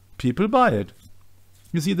 People buy it.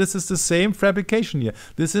 You see, this is the same fabrication here.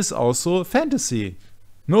 This is also fantasy.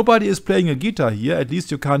 Nobody is playing a guitar here. At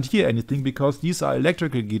least you can't hear anything because these are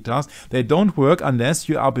electrical guitars. They don't work unless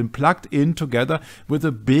you have been plugged in together with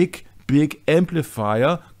a big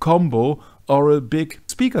amplifier combo or a big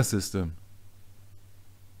speaker system.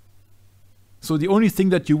 So the only thing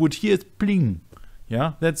that you would hear is bling.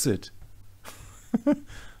 Yeah, that's it.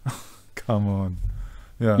 Come on.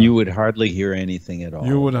 Yeah. You would hardly hear anything at all.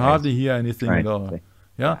 You would hardly hear anything at all.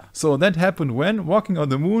 Yeah. So that happened when? Walking on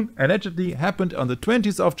the Moon allegedly happened on the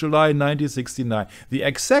 20th of July 1969. The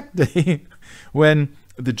exact day when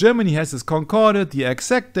the Germany has this concorded, the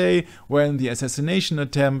exact day when the assassination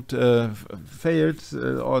attempt failed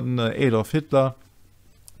on Adolf Hitler,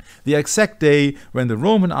 the exact day when the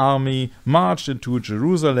Roman army marched into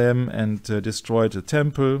Jerusalem and destroyed the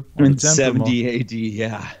temple. In 70 AD,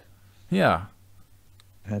 yeah. Yeah.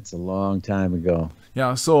 That's a long time ago.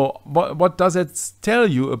 Yeah, so what does it tell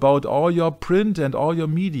you about all your print and all your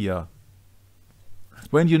media?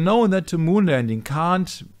 When you know that the moon landing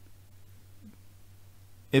can't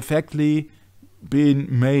effectively be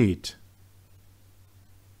made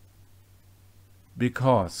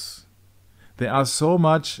because there are so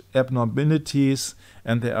much abnormalities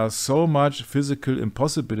and there are so much physical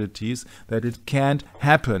impossibilities that it can't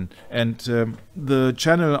happen. And the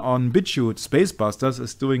channel on BitChute, Spacebusters,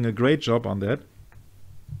 is doing a great job on that.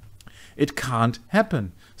 It can't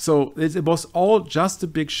happen. So it was all just a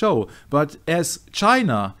big show. But as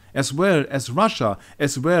China, as well as Russia,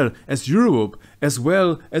 as well as Europe, as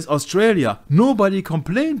well as Australia, nobody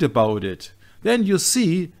complained about it. Then you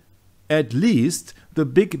see, at least, the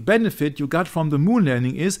big benefit you got from the moon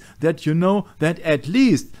landing is that you know that at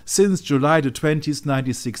least since July the 20th,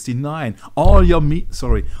 1969, all your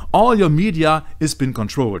media has been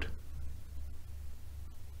controlled.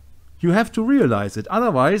 You have to realize it.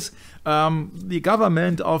 Otherwise, the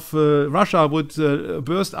government of Russia would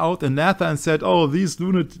burst out in laughter and said, "Oh, these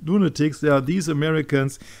lunatics, they are these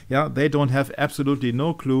Americans. Yeah, they don't have absolutely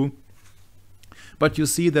no clue." But you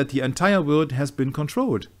see that the entire world has been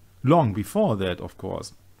controlled long before that, of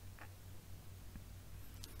course.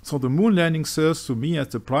 So the moon landing serves to me as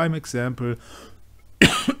the prime example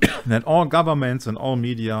that all governments and all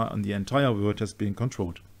media and the entire world has been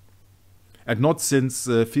controlled. And not since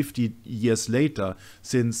 50 years later,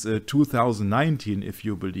 since 2019, if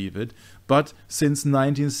you believe it, but since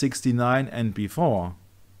 1969 and before.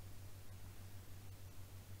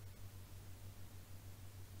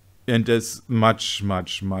 And there's much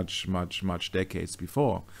decades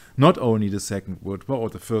before. Not only the Second World War or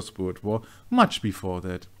the First World War, much before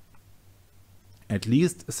that. At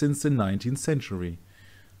least since the 19th century.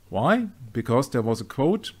 Why? Because there was a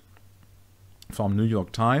quote from New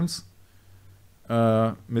York Times,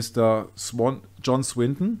 Mr. John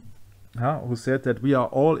Swinton, who said that we are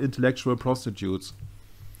all intellectual prostitutes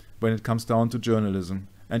when it comes down to journalism.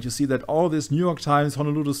 And you see that all this New York Times,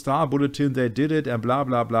 Honolulu Star Bulletin, they did it and blah,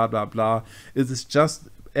 blah, blah, blah, blah. It is just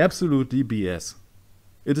absolutely BS.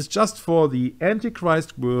 It is just for the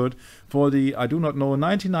Antichrist word, for the, I do not know,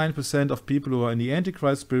 99% of people who are in the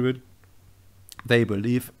Antichrist spirit. They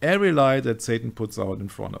believe every lie that Satan puts out in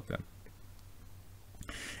front of them.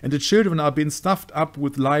 And the children are being stuffed up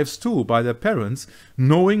with lies too by their parents,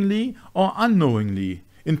 knowingly or unknowingly,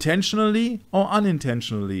 intentionally or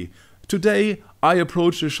unintentionally. Today, I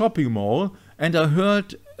approached a shopping mall and I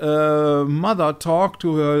heard a mother talk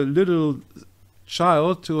to her little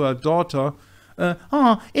child, to her daughter.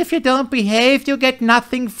 Oh, if you don't behave, you get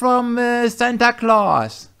nothing from Santa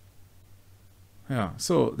Claus. Yeah,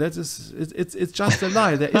 so that is it's just a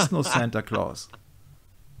lie. There is no Santa Claus.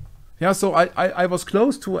 Yeah, so I was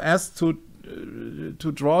close to ask to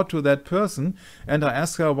draw to that person, and I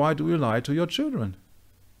asked her, why do you lie to your children?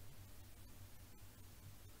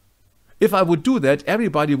 If I would do that,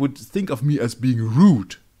 everybody would think of me as being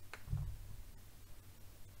rude.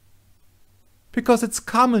 Because it's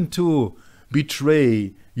common to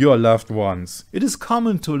betray your loved ones. It is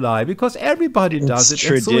common to lie because everybody does it.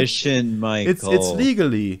 It's tradition, Michael. It's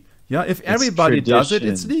legally. Yeah, if everybody does it,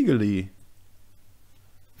 it's legally.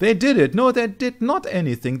 They did it. No, they did not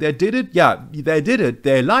anything. They did it. Yeah, they did it.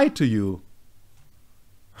 They lied to you.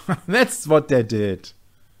 That's what they did.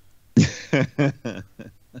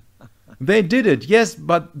 They did it, yes,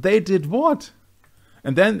 but they did what?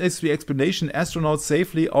 And then it's the explanation, astronauts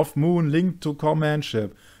safely off moon linked to command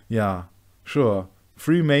ship. Yeah, sure.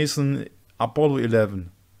 Freemason, Apollo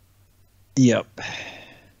 11. Yep.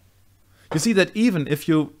 You see that even if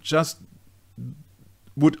you just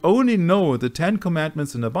would only know the 10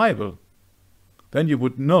 commandments in the Bible, then you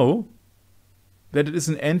would know that it is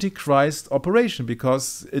an antichrist operation,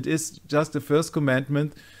 because it is just the first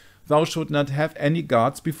commandment, thou should not have any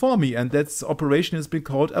gods before me, and that operation has been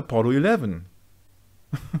called Apollo 11.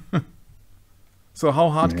 So how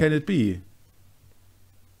hard can it be?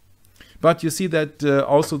 But you see that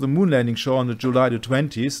also the moon landing show on the July the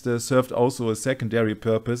 20th served also a secondary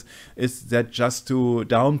purpose, is that just to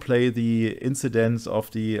downplay the incidents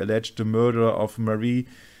of the alleged murder of Marie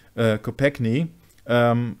Kopechne.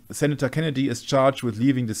 Senator Kennedy is charged with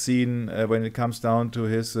leaving the scene when it comes down to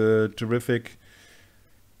his terrific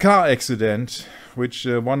car accident, which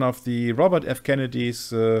one of the Robert F.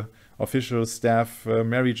 Kennedy's official staff,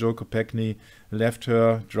 Mary Jo Kopechne, left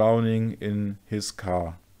her drowning in his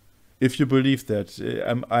car. If you believe that,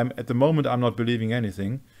 I'm at the moment I'm not believing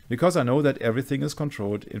anything, because I know that everything is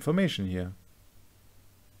controlled information here.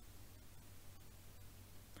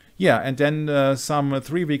 Yeah, and then some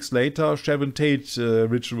 3 weeks later, Sharon Tate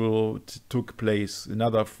ritual took place,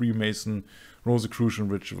 another Freemason Rosicrucian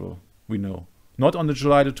ritual, we know. Not on the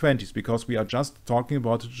July the 20th, because we are just talking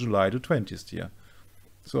about the July the 20th here.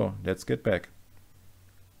 So, let's get back.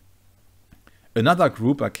 Another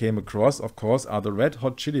group I came across, of course, are the Red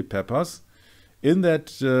Hot Chili Peppers. In that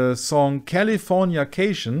song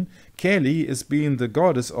Californication, Cali is being the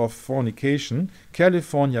goddess of fornication.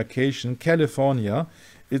 Californication, California.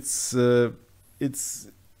 It's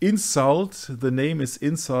insult. The name is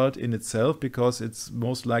insult in itself, because it's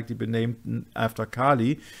most likely been named after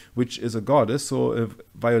Kali, which is a goddess. So a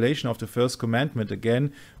violation of the first commandment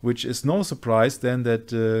again, which is no surprise then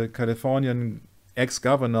that Californian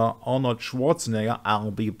ex-governor Arnold Schwarzenegger,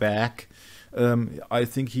 I'll be back, I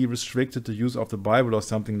think he restricted the use of the Bible or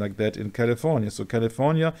something like that in California. So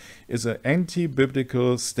California is an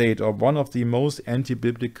anti-biblical state, or one of the most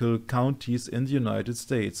anti-biblical counties in the United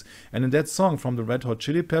States. And in that song from the Red Hot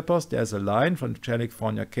Chili Peppers, there's a line from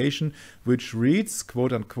Californication which reads,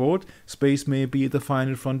 quote unquote, "Space may be the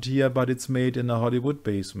final frontier, but it's made in a Hollywood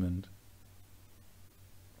basement."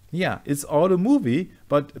 Yeah, it's all a movie,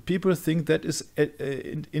 but people think that is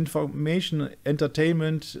information,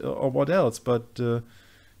 entertainment, or what else. But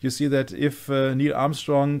you see that if Neil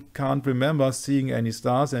Armstrong can't remember seeing any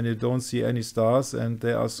stars, and you don't see any stars, and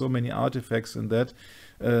there are so many artifacts in that,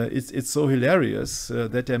 it's so hilarious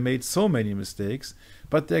that they made so many mistakes.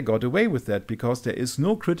 But they got away with that because there is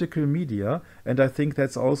no critical media, and I think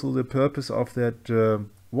that's also the purpose of that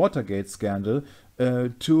Watergate scandal,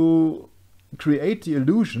 to create the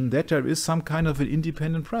illusion that there is some kind of an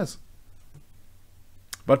independent press.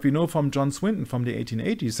 But we know from John Swinton from the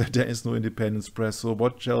 1880s that there is no independent press, so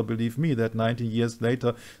what shall believe me that 90 years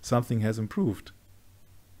later something has improved?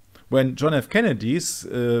 When John F. Kennedy's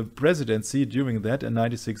presidency during that in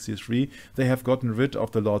 1963, they have gotten rid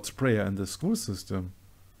of the Lord's Prayer in the school system.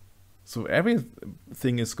 So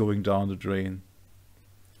everything is going down the drain.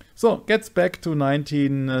 So gets back to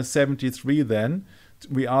 1973 then.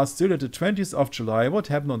 We are still at the 20th of July. What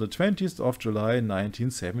happened on the 20th of July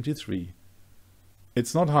 1973?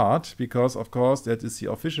 It's not hard, because of course that is the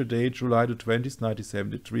official date, July the 20th,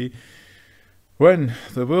 1973, when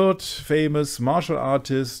the world famous martial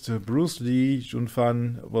artist Bruce Lee Jun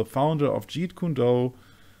Fan, the founder of Jeet Kune Do,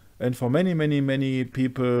 and for many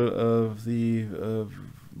people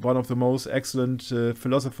one of the most excellent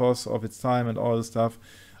philosophers of its time and all the stuff,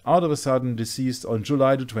 out of a sudden deceased on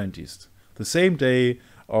July the 20th. The same day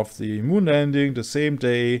of the moon landing, the same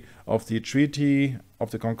day of the Treaty of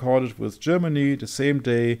the Concordat with Germany, the same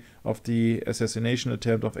day of the assassination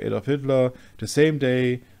attempt of Adolf Hitler, the same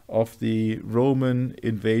day of the Roman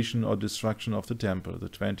invasion or destruction of the temple, the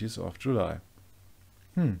 20th of July.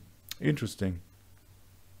 Interesting.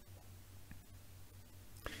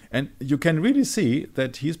 And you can really see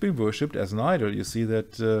that he's been worshipped as an idol. You see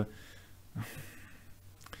that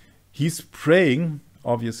he's praying,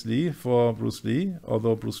 obviously, for Bruce Lee,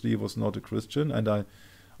 although Bruce Lee was not a Christian, and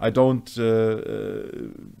I don't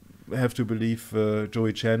have to believe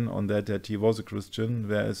Joey Chen on that he was a Christian,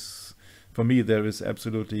 whereas for me there is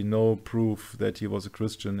absolutely no proof that he was a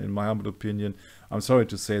Christian, in my humble opinion. I'm sorry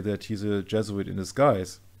to say that he's a Jesuit in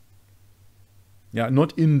disguise. Yeah,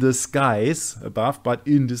 not in the skies above, but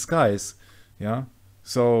in disguise. Yeah,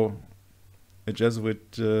 so a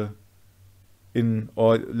Jesuit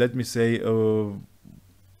or let me say a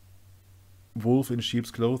wolf in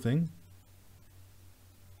sheep's clothing,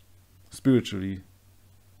 spiritually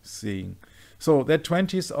seeing. So that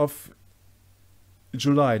 20th of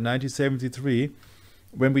July 1973,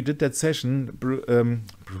 when we did that session,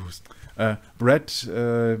 Brett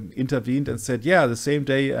intervened and said, yeah, the same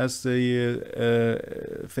day as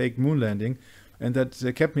the fake moon landing. And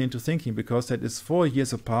that kept me into thinking, because that is 4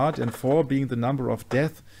 years apart, and 4 being the number of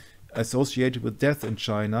death associated with death in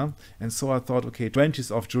China. And so I thought, okay, 20th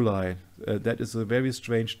of July, that is a very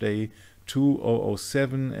strange day,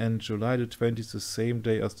 2007, and July the 20th, the same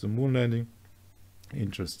day as the moon landing.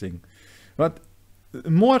 Interesting. But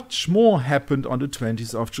much more happened on the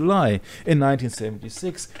 20th of July. In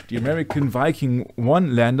 1976, the American Viking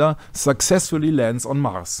 1 lander successfully lands on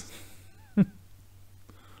Mars.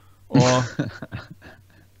 Or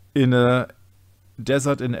in a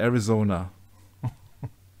desert in Arizona.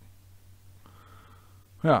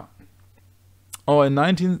 Yeah. Or in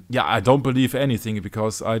I don't believe anything,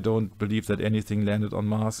 because I don't believe that anything landed on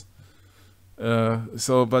Mars.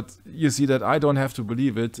 But you see that I don't have to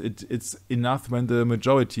believe it. It's enough when the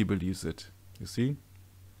majority believes it. You see?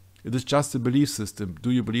 It is just a belief system.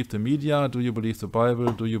 Do you believe the media? Do you believe the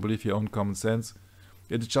Bible? Do you believe your own common sense?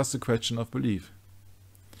 It is just a question of belief.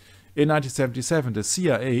 In 1977, the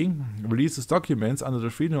CIA releases documents under the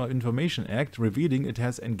Freedom of Information Act revealing it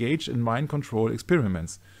has engaged in mind control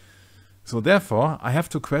experiments. So therefore, I have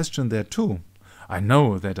to question that too. I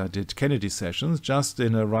know that I did Kennedy sessions just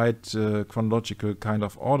in a right chronological kind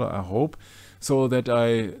of order, I hope, so that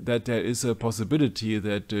there is a possibility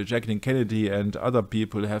that Jacqueline Kennedy and other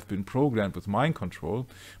people have been programmed with mind control.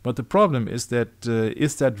 But the problem is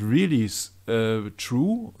that really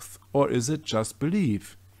truth, or is it just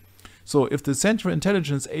belief? So if the Central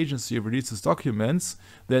Intelligence Agency releases documents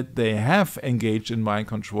that they have engaged in mind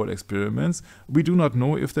control experiments, we do not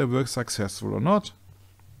know if they were successful or not.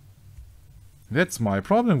 That's my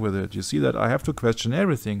problem with it. You see that I have to question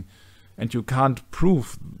everything, and you can't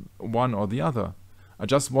prove one or the other. I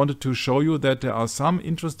just wanted to show you that there are some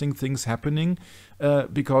interesting things happening,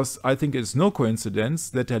 because I think it's no coincidence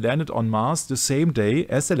that they landed on Mars the same day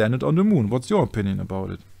as they landed on the moon. What's your opinion about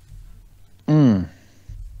it?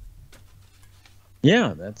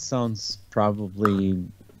 Yeah, that sounds probably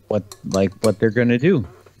what they're going to do.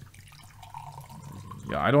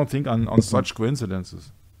 Yeah, I don't think on such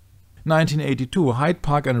coincidences. 1982, Hyde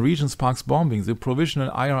Park and Regent's Park's bombing. The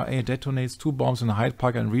provisional IRA detonates 2 bombs in Hyde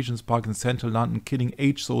Park and Regent's Park in central London, killing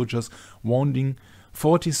 8 soldiers, wounding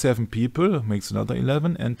 47 people, makes another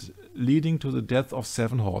 11, and leading to the death of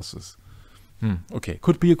 7 horses. Okay,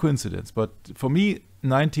 could be a coincidence, but for me,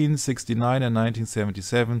 1969 and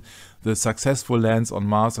 1977, the successful lands on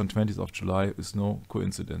Mars on 20th of July is no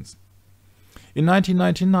coincidence. In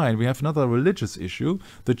 1999, we have another religious issue.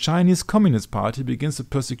 The Chinese Communist Party begins a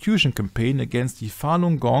persecution campaign against the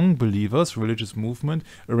Falun Gong believers, religious movement,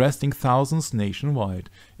 arresting thousands nationwide.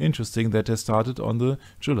 Interesting that they started on the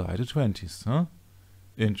July the 20th, huh?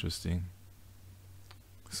 Interesting.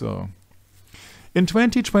 So, in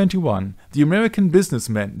 2021, the American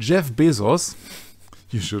businessman Jeff Bezos,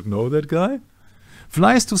 you should know that guy,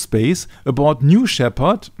 flies to space aboard New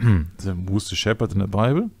Shepard, who's the shepherd in the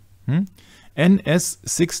Bible?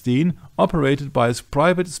 NS-16, operated by its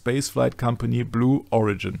private spaceflight company Blue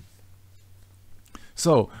Origin.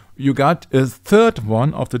 So, you got a third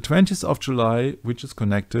one of the 20th of July, which is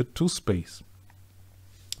connected to space.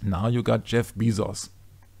 Now you got Jeff Bezos.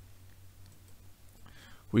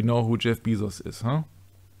 We know who Jeff Bezos is, huh?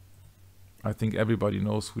 I think everybody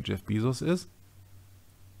knows who Jeff Bezos is.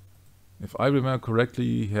 If I remember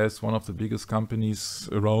correctly, he has one of the biggest companies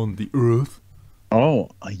around the earth. Oh,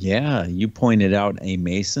 yeah. You pointed out a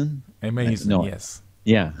Mason? A Mason, no. Yes.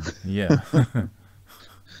 Yeah. Yeah.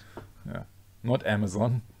 Yeah. Not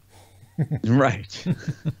Amazon. Right.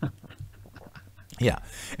 Yeah.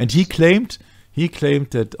 And he claimed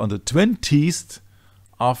that on the 20th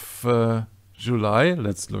of July,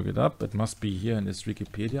 let's look it up. It must be here in this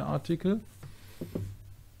Wikipedia article.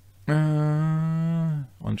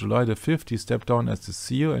 On July the 5th, he stepped down as the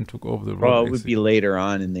CEO and took over the role. Well, it would be later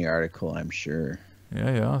on in the article, I'm sure.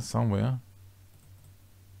 Yeah, somewhere.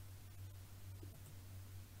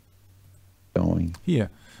 Going.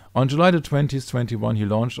 Here. On July the 20th, 21, he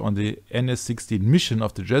launched on the NS-16 mission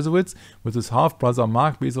of the Jesuits with his half-brother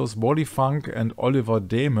Mark Bezos, Wally Funk, and Oliver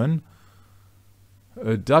Damon,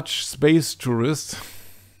 a Dutch space tourist.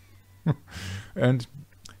 And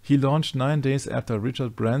he launched 9 days after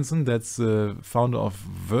Richard Branson, that's the founder of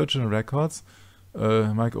Virgin Records,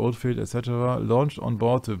 Mike Oldfield, etc., launched on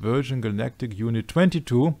board the Virgin Galactic Unit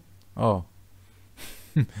 22. Oh.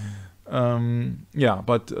 Yeah,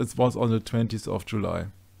 but it was on the 20th of July.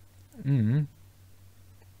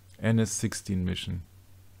 NS-16 mission.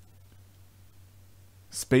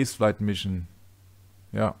 Spaceflight mission.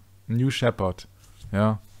 Yeah. New Shepard.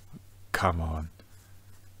 Yeah. Come on.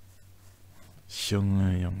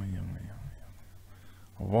 Junge.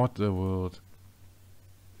 What a world.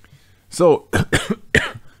 So,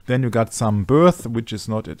 then you got some birth, which is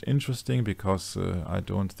not that interesting because I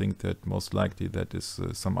don't think that most likely that is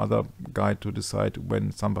some other guy to decide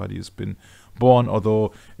when somebody has been born,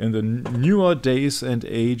 although in the newer days and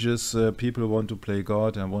ages people want to play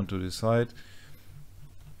God and want to decide.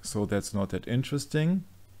 So that's not that interesting.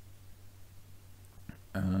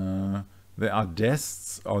 There are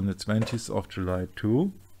deaths on the 20th of July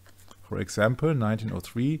too. For example,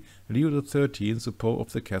 1903, Leo XIII, the Pope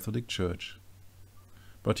of the Catholic Church.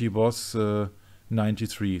 But he was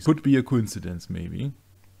 93. Could be a coincidence, maybe.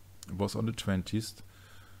 It was on the 20th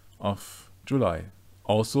of July.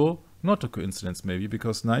 Also, not a coincidence, maybe,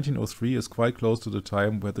 because 1903 is quite close to the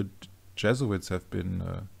time where the Jesuits have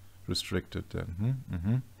been restricted.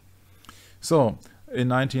 Then. So, in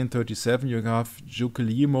 1937, you have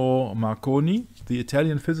Guglielmo Marconi, the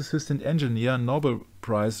Italian physicist and engineer, Nobel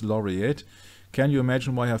Prize laureate. Can you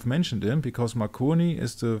imagine why I've mentioned him? Because Marconi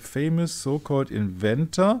is the famous so-called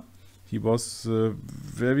inventor. He was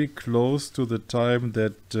very close to the time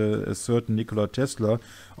that a certain Nikola Tesla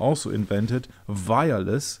also invented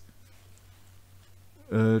wireless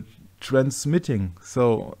transmitting.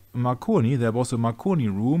 So Marconi, there was a Marconi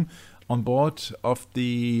room on board of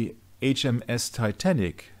the HMS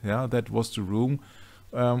Titanic. Yeah, that was the room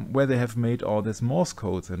where they have made all this Morse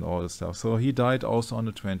codes and all this stuff. So he died also on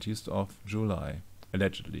the 20th of July,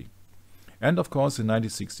 allegedly. And of course, in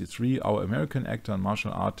 1963, our American actor and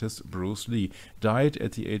martial artist Bruce Lee died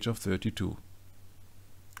at the age of 32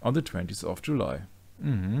 on the 20th of July.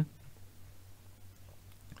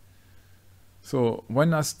 So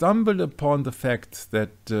when I stumbled upon the fact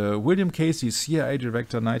that William Casey, CIA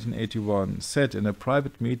director 1981, said in a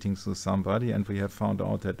private meeting to somebody, and we have found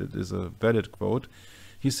out that it is a valid quote,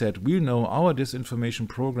 he said, "We know our disinformation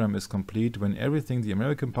program is complete when everything the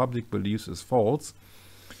American public believes is false."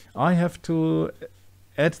 I have to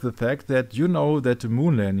add the fact that you know that the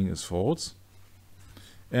moon landing is false.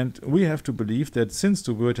 And we have to believe that since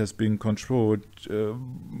the world has been controlled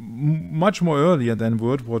much more earlier than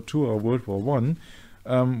World War II or World War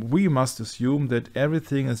I, we must assume that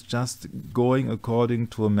everything is just going according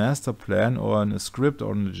to a master plan or a script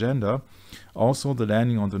or an agenda. Also the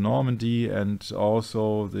landing on the Normandy and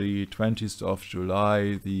also the 20th of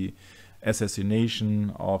July, the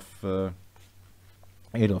assassination of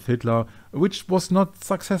Adolf Hitler, which was not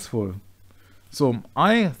successful. So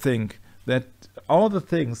I think that all the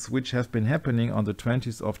things which have been happening on the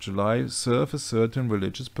 20th of July serve a certain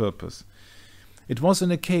religious purpose. It was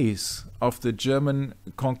in a case of the German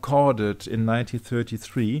Concordat in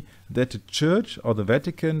 1933 that the Church or the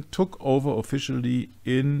Vatican took over officially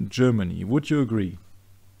in Germany. Would you agree?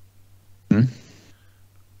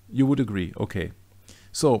 You would agree, okay.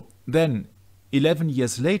 So then 11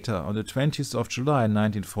 years later, on the 20th of July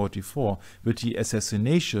 1944, with the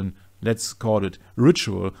assassination, let's call it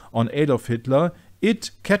ritual, on Adolf Hitler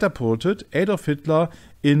it catapulted Adolf Hitler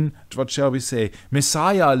in, what shall we say,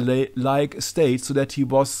 Messiah-like state, so that he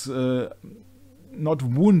was not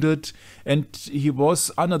wounded and he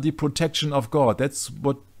was under the protection of God. That's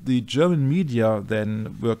what the German media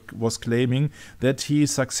then was claiming, that he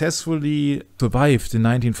successfully survived the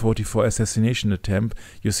 1944 assassination attempt.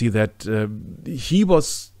 You see that he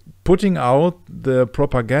was putting out the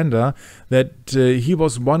propaganda that he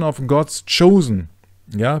was one of God's chosen,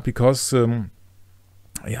 because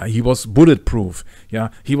he was bulletproof,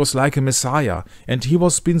 he was like a Messiah, and he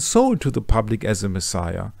was being sold to the public as a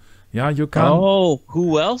Messiah. You can. Oh,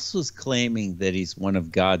 who else was claiming that he's one of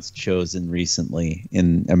God's chosen recently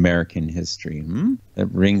in American history? That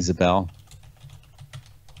rings a bell.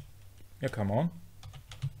 Yeah, come on.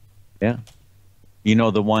 Yeah. You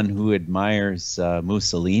know, the one who admires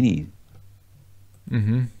Mussolini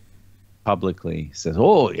publicly says,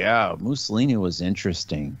 oh, yeah, Mussolini was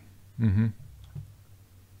interesting. Yeah.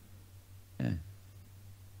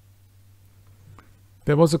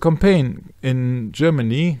 There was a campaign in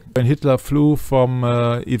Germany when Hitler flew from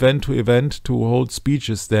event to event to hold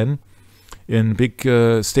speeches then in big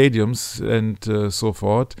stadiums and so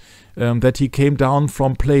forth, that he came down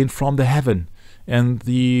from plane from the heaven. And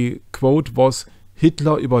the quote was,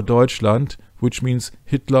 Hitler über Deutschland, which means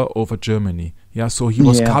Hitler over Germany. So he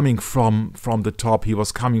was coming from the top, he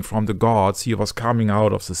was coming from the gods, he was coming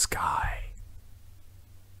out of the sky.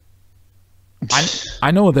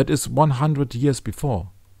 I know that is 100 years before.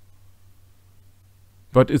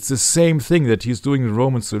 But it's the same thing, that he's doing the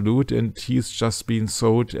Roman salute and he's just being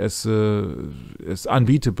sold as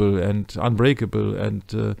unbeatable and unbreakable.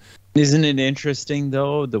 And isn't it interesting,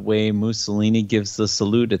 though, the way Mussolini gives the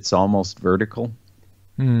salute? It's almost vertical.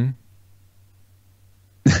 And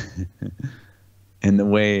the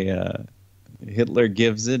way Hitler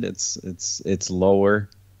gives it, it's lower.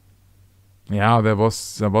 Yeah, there was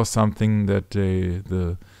something that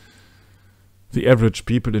the average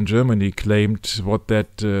people in Germany claimed what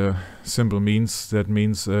that symbol means. That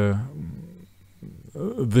means the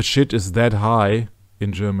shit is that high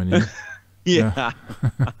in Germany. Yeah.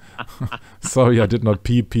 Sorry, I did not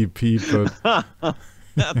peep, but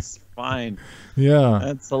that's fine. Yeah,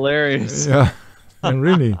 that's hilarious. Yeah, and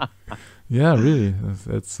really, really,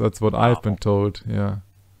 that's what I've been told. Yeah,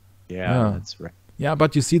 that's right. Yeah,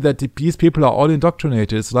 but you see that these people are all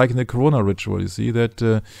indoctrinated. It's like in the Corona ritual. You see that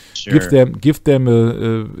give them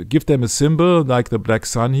a symbol like the black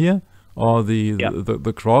sun here or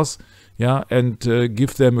the cross, and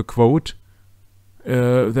give them a quote.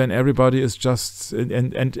 Then everybody is just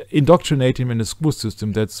and indoctrinate him in the school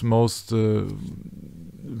system. That's most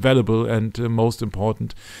valuable and most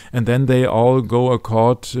important. And then they all go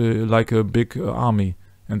accord like a big army.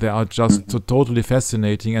 And they are just totally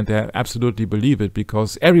fascinating, and they absolutely believe it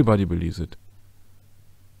because everybody believes it.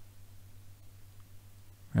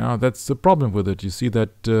 Yeah, that's the problem with it. You see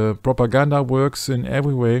that propaganda works in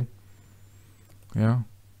every way. Yeah.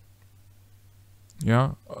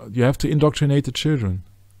 You have to indoctrinate the children.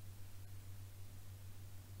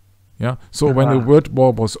 Yeah. So when the World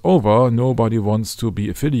War was over, nobody wants to be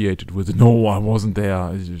affiliated with it. No, I wasn't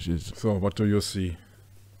there. So what do you see?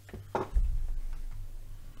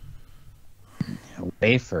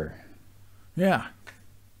 Wafer. Yeah.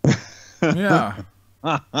 Yeah.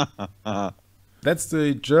 That's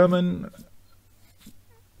the German,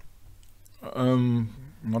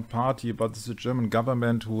 not party, but it's the German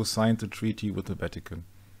government who signed the treaty with the Vatican.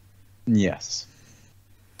 Yes.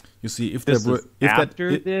 You see, if this there were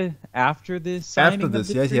after this signing of the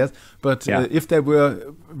treaty? yes. But if there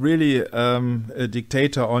were really a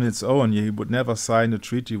dictator on its own, he would never sign a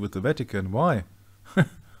treaty with the Vatican. Why?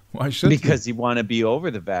 Why should because he want to be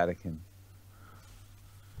over the Vatican.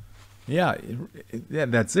 Yeah,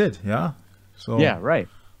 that's it. Yeah. So yeah, right.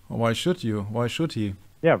 Why should you? Why should he?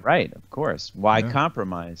 Yeah, right. Of course. Why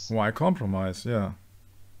compromise? Why compromise? Yeah.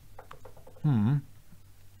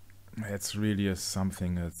 It's really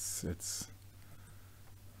something. It's.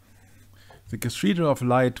 The Cathedral of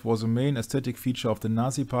Light was a main aesthetic feature of the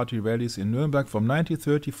Nazi Party rallies in Nuremberg from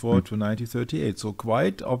 1934 to 1938, so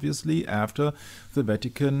quite obviously after the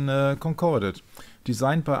Vatican concorded.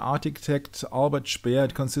 Designed by architect Albert Speer,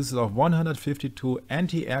 it consisted of 152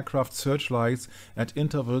 anti-aircraft searchlights at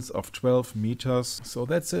intervals of 12 meters. So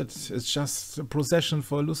that's it. It's just a procession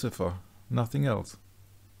for Lucifer, nothing else.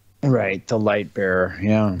 Right, the light bearer,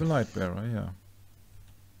 yeah. The light bearer, yeah.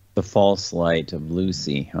 The false light of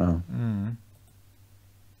Lucy, huh?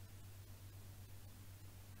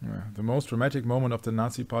 Yeah. The most dramatic moment of the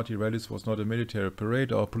Nazi Party rallies was not a military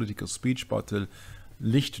parade or a political speech, but the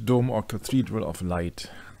Lichtdom or Cathedral of Light.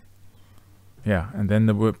 Yeah, and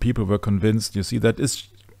then people were convinced. You see, that is,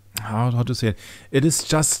 how to say it? It is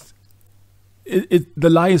just, the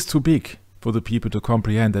lie is too big for the people to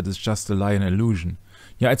comprehend that it's just a lie and illusion.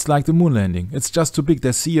 Yeah, it's like the moon landing. It's just too big.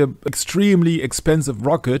 They see an extremely expensive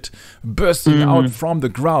rocket bursting out from the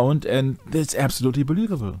ground, and it's absolutely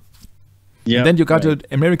believable. Yeah, and then you got an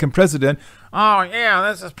American president. Oh yeah,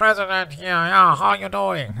 this is president here. Yeah, how you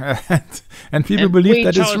doing? and people believe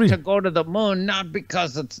that it's real. We chose to go to the moon not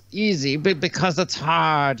because it's easy, but because it's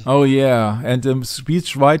hard. Oh yeah, and the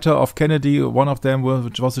speechwriter of Kennedy, one of them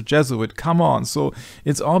was a Jesuit. Come on, so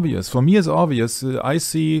it's obvious. For me, it's obvious.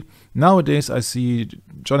 Nowadays I see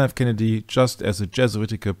John F. Kennedy just as a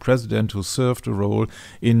Jesuitical president who served a role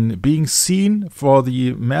in being seen for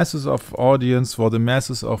the masses of audience, for the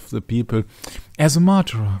masses of the people, as a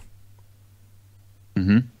martyr.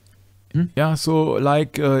 Yeah, so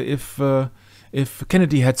like if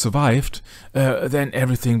Kennedy had survived, then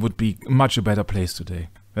everything would be much a better place today.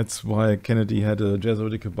 That's why Kennedy had a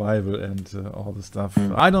Jesuitical Bible and all the stuff.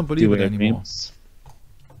 I don't believe it anymore.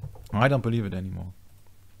 I don't believe it anymore.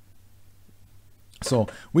 So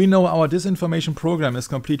we know our disinformation program is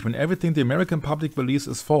complete when everything the American public believes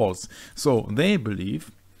is false. So they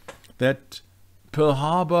believe that Pearl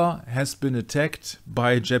Harbor has been attacked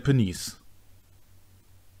by Japanese.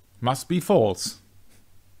 Must be false.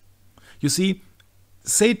 You see,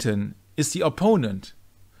 Satan is the opponent.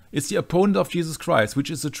 It's the opponent of Jesus Christ,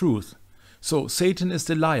 which is the truth. So Satan is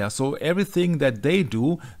the liar. So everything that they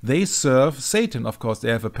do, they serve Satan. Of course,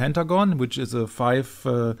 they have a pentagon, which is a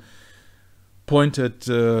five-pointed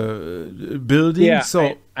building. Yeah,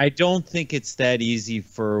 so I don't think it's that easy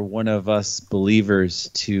for one of us believers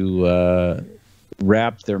to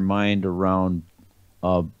wrap their mind around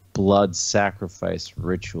a blood sacrifice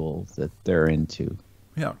ritual that they're into.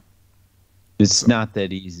 Yeah. It's not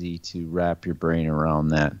that easy to wrap your brain around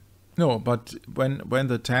that. No, but when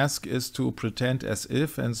the task is to pretend as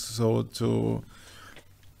if, and so to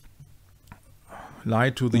lie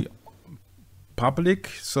to the public,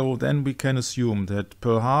 so then we can assume that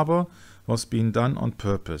Pearl Harbor was being done on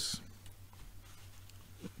purpose.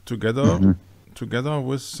 Together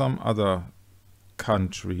with some other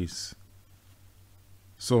countries.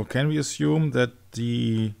 So can we assume that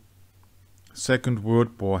the Second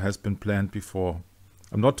World War has been planned before?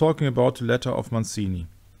 I'm not talking about the letter of Mancini.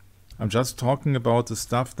 I'm just talking about the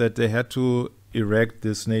stuff that they had to erect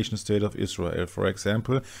this nation state of Israel, for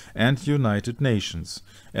example, and United Nations.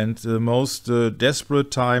 And the most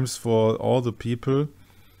desperate times for all the people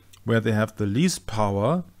where they have the least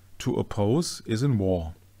power to oppose is in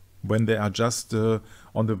war, when they are just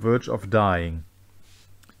on the verge of dying.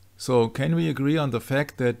 So can we agree on the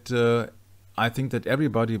fact that I think that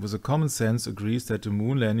everybody with a common sense agrees that the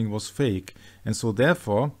moon landing was fake, and so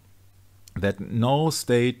therefore that no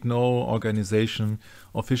state, no organization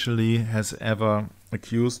officially has ever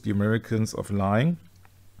accused the Americans of lying?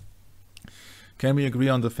 Can we agree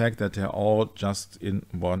on the fact that they're all just in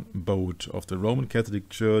one boat of the Roman Catholic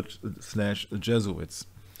Church / Jesuits?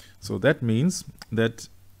 So that means that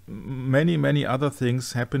many other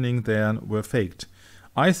things happening there were faked.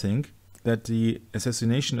 I think that the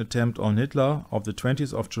assassination attempt on Hitler of the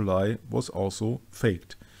 20th of July was also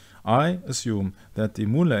faked. I assume that the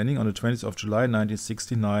moon landing on the 20th of July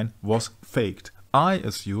 1969 was faked. I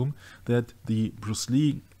assume that the Bruce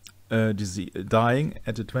Lee dying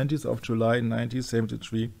at the 20th of July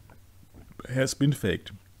 1973 has been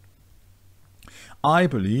faked. I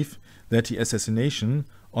believe that the assassination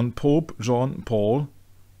on Pope John Paul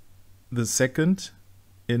II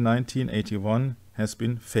in 1981 has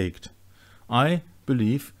been faked. I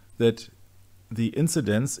believe that the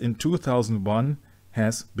incidents in 2001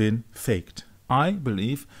 has been faked. I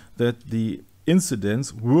believe that the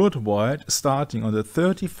incidents worldwide starting on the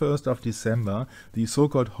 31st of December, the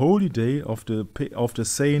so-called holy day of the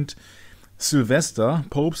Saint Sylvester,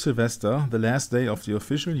 Pope Sylvester, the last day of the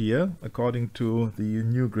official year, according to the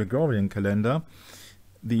new Gregorian calendar,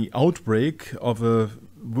 the outbreak of a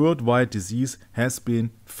worldwide disease has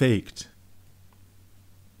been faked.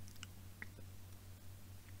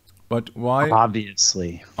 But why?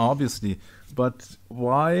 Obviously. But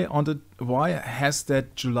why has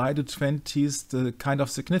that July the 20th kind of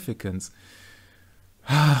significance?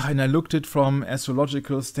 And I looked at it from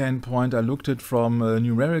astrological standpoint, I looked at it from a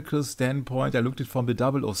numerical standpoint, I looked at it from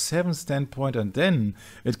the 007 standpoint, and then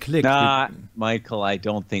it clicked. Michael, I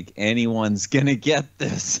don't think anyone's gonna get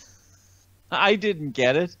this. I didn't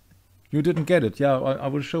get it. You didn't get it? Yeah, I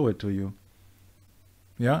will show it to you.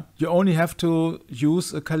 Yeah, you only have to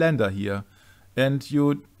use a calendar here, and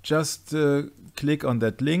you just click on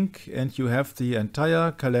that link, and you have the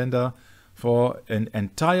entire calendar for an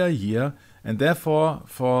entire year, And therefore,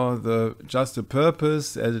 for just the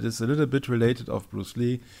purpose, as it is a little bit related of Bruce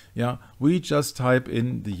Lee, yeah, we just type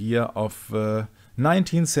in the year of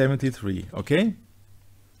 1973, okay?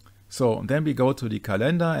 So then we go to the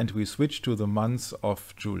calendar and we switch to the month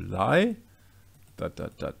of July,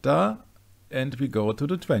 and we go to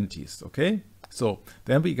the 20th, okay? So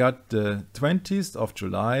then we got the 20th of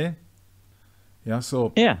July. Yeah,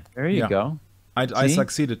 so... Yeah, there you go. I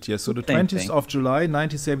succeeded here. So the 20th of July,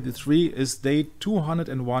 1973 is day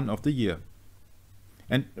 201 of the year.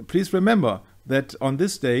 And please remember that on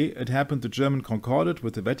this day, it happened the German Concordat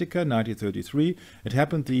with the Vatican, 1933. It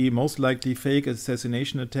happened the most likely fake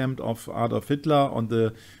assassination attempt of Adolf Hitler on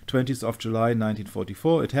the 20th of July,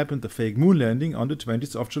 1944. It happened the fake moon landing on the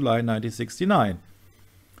 20th of July, 1969.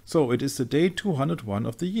 So it is the day 201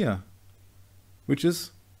 of the year, which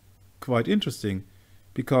is quite interesting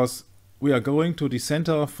because we are going to the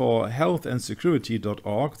Center for Health and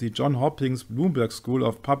Security.org, the Johns Hopkins Bloomberg School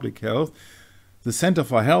of Public Health, the Center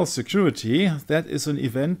for Health Security. That is an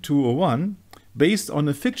event 201 based on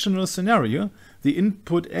a fictional scenario. The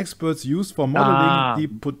input experts used for modeling the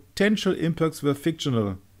potential impacts were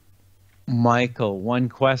fictional. Michael, one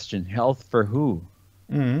question. Health for who?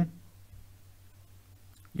 Mm-hmm.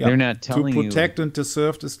 Yeah, they're not telling you. To protect and to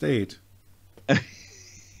serve the state.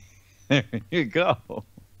 There you go.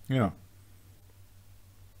 Yeah.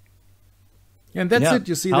 And that's it.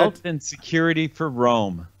 You see health and security for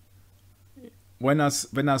Rome. When I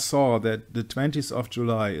saw that the 20th of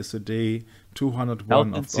July is the day 201 health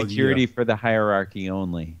of and security year. For the hierarchy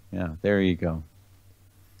only. Yeah, there you go.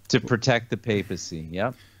 To protect the papacy.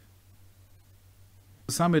 Yep.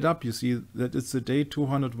 To sum it up, you see that it's the day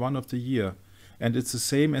 201 of the year. And it's the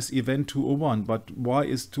same as event 201. But why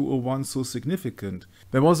is 201 so significant?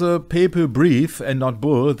 There was a papal brief and not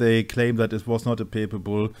bull. They claim that it was not a papal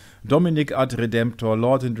bull. Dominic ad Redemptor,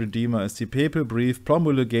 Lord and Redeemer, is the papal brief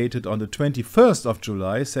promulgated on the 21st of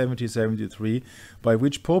July, 1773, by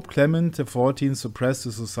which Pope Clement XIV suppressed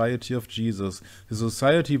the Society of Jesus. The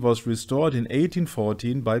society was restored in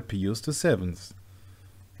 1814 by Pius VII.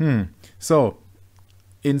 So,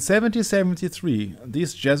 in 1773,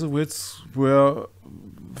 these Jesuits were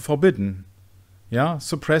forbidden,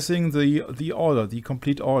 suppressing the order, the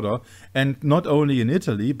complete order, and not only in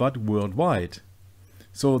Italy, but worldwide.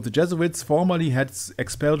 So the Jesuits formerly had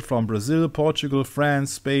expelled from Brazil, Portugal,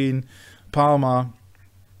 France, Spain, Parma.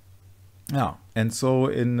 Yeah, and so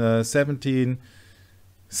in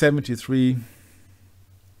 1773,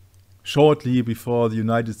 shortly before the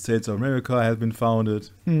United States of America had been founded,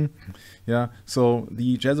 so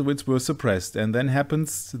the Jesuits were suppressed. And then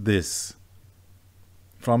happens this.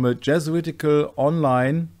 From a Jesuitical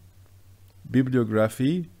online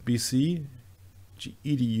bibliography, BC,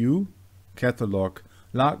 edu, catalog,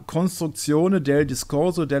 La costruzione del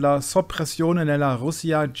discorso della soppressione nella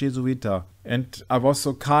Russia Gesuita. And I was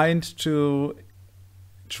so kind to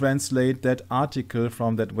translate that article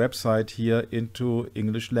from that website here into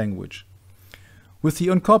English language. With the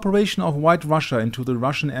incorporation of White Russia into the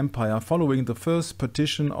Russian Empire following the first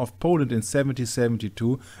partition of Poland in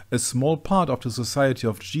 1772, a small part of the Society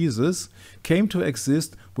of Jesus came to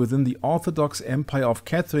exist within the Orthodox Empire of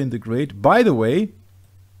Catherine the Great. By the way,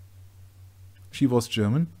 she was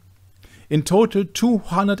German. In total,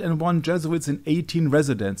 201 Jesuits in 18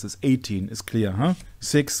 residences. 18 is clear, huh?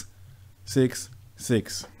 6.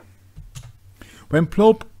 When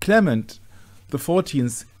Pope Clement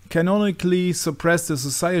XIV canonically suppressed the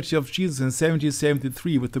Society of Jesus in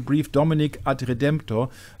 1773 with the brief Dominic ad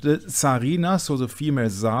Redemptor, the Tsarina, so the female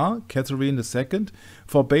Tsar, Catherine II,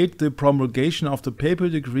 forbade the promulgation of the papal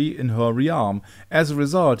decree in her realm. As a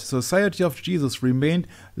result, the Society of Jesus remained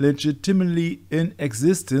legitimately in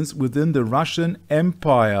existence within the Russian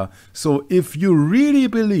Empire. So if you really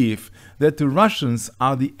believe that the Russians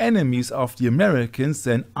are the enemies of the Americans,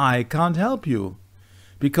 then I can't help you.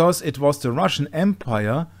 Because it was the Russian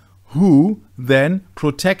Empire who then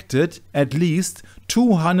protected at least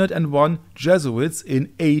 201 Jesuits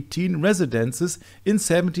in 18 residences in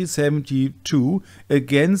 1772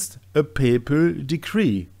 against a papal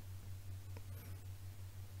decree.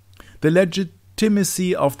 The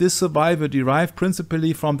legitimacy of this survival derived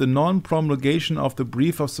principally from the non-promulgation of the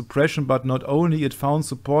brief of suppression, but not only. It found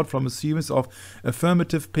support from a series of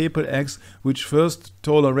affirmative papal acts which first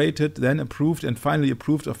tolerated, then approved, and finally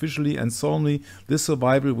approved officially and solemnly this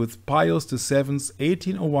survival with Pius VII's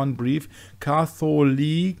 1801 brief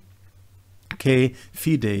Catholicae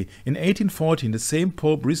Fidei. In 1814, the same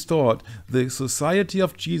Pope restored the Society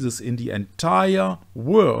of Jesus in the entire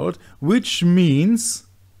world, which means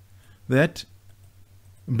that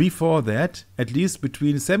before that, at least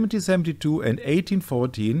between 1772 and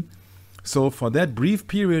 1814, So for that brief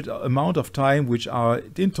period amount of time, which are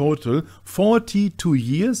in total 42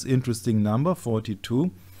 years, interesting number,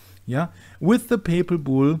 42, yeah, with the papal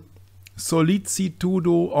bull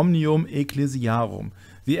Solicitudo Omnium Ecclesiarum.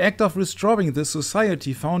 The act of restoring the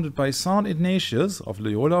society founded by Saint Ignatius, of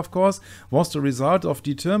Loyola of course, was the result of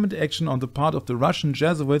determined action on the part of the Russian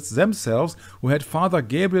Jesuits themselves, who had Father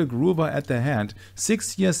Gabriel Gruber at their hand.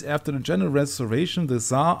 6 years after the general restoration, the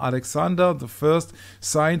Tsar Alexander I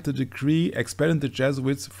signed the decree expelling the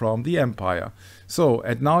Jesuits from the empire. So,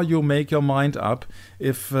 and now you make your mind up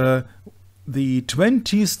if the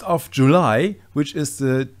 20th of July, which is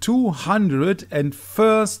the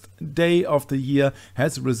 201st day of the year,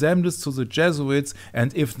 has resemblance to the Jesuits,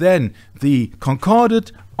 and if then the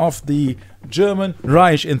Concordat of the German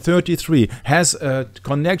Reich in 33 has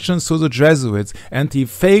connections to the Jesuits, and the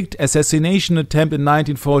faked assassination attempt in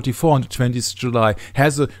 1944 on the 20th July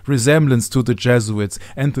has a resemblance to the Jesuits,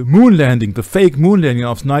 and the moon landing, the fake moon landing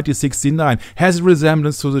of 1969 has a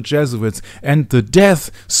resemblance to the Jesuits, and the death,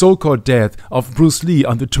 so-called death, of Bruce Lee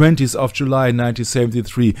on the 20th of July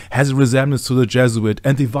 1973 has a resemblance to the Jesuit,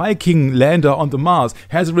 and the Viking lander on the Mars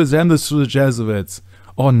has a resemblance to the Jesuits,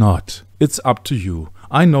 or not. It's up to you.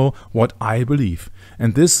 I know what I believe.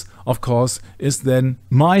 And this, of course, is then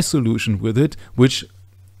my solution with it, which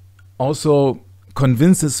also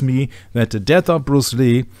convinces me that the death of Bruce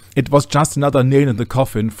Lee, it was just another nail in the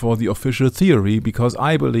coffin for the official theory, because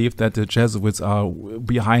I believe that the Jesuits are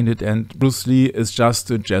behind it and Bruce Lee is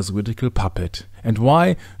just a Jesuitical puppet. And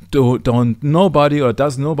why does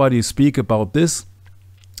nobody speak about this?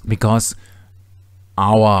 Because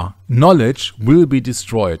our knowledge will be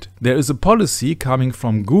destroyed. There is a policy coming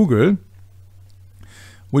from Google,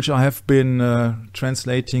 which I have been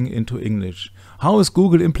translating into English. How is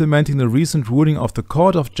Google implementing the recent ruling of the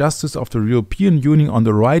Court of Justice of the European Union on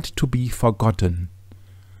the right to be forgotten?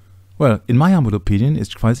 Well, in my humble opinion,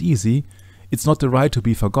 it's quite easy. It's not the right to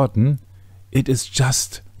be forgotten. It is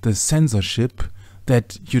just the censorship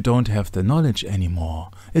that you don't have the knowledge anymore.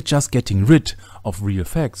 It's just getting rid of real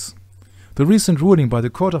facts. The recent ruling by the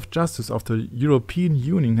Court of Justice of the European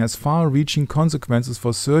Union has far-reaching consequences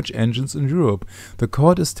for search engines in Europe. The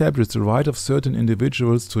court established the right of certain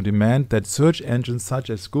individuals to demand that search engines such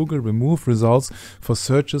as Google remove results for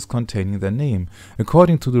searches containing their name.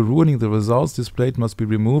 According to the ruling, the results displayed must be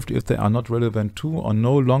removed if they are not relevant to or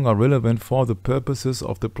no longer relevant for the purposes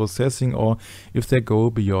of the processing, or if they go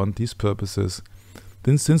beyond these purposes.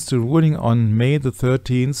 Then since the ruling on May the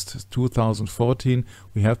 13th, 2014,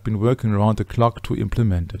 we have been working around the clock to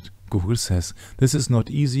implement it. Google says this is not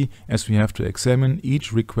easy, as we have to examine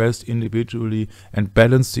each request individually and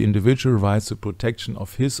balance the individual rights to protection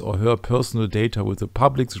of his or her personal data with the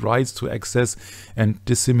public's rights to access and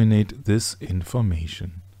disseminate this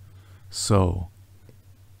information. So,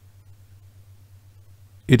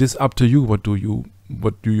 it is up to you. What do you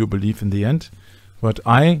believe in the end? But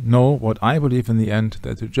I know what I believe in the end,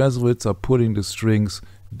 that the Jesuits are pulling the strings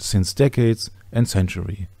since decades and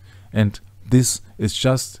centuries. And this is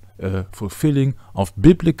just a fulfilling of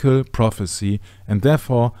biblical prophecy, and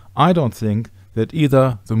therefore I don't think that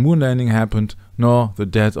either the moon landing happened nor the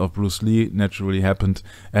death of Bruce Lee naturally happened,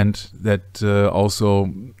 and that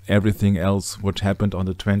also everything else what happened on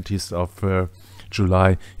the 20th of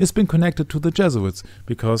July has been connected to the Jesuits,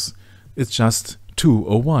 because it's just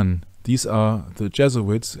 201. These are the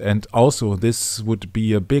Jesuits, and also this would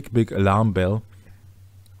be a big alarm bell,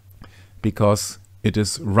 because it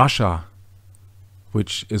is Russia,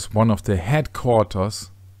 which is one of the headquarters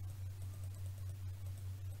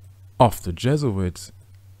of the Jesuits.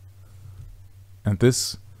 And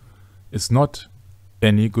this is not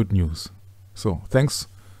any good news. So thanks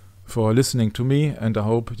for listening to me, and I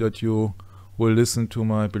hope that you will listen to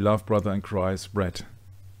my beloved brother in Christ, Brett.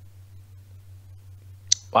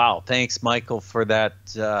 Wow, thanks, Michael, for that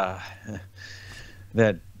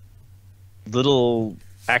that little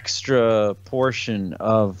extra portion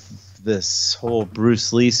of this whole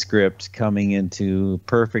Bruce Lee script coming into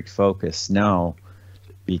perfect focus now,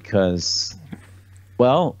 because,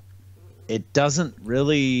 well, it doesn't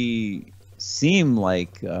really seem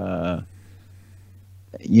like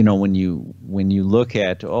you know, when you look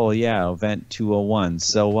at, oh yeah, event 201,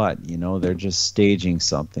 so what? You know, they're just staging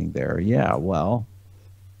something there. Yeah, well,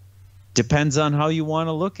 depends on how you want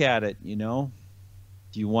to look at it, you know.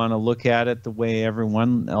 Do you want to look at it the way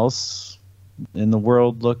everyone else in the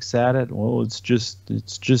world looks at it? Well, it's just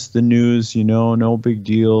the news, you know, no big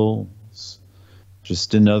deal. It's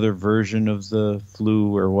just another version of the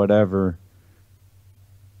flu or whatever.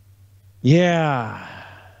 Yeah,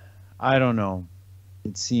 I don't know.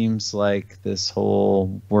 It seems like this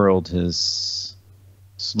whole world has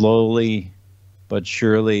slowly but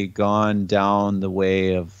surely gone down the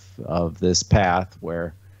way of this path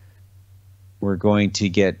where we're going to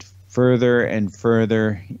get further and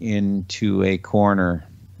further into a corner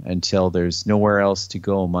until there's nowhere else to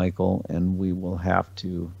go, Michael, and we will have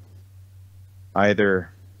to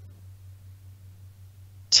either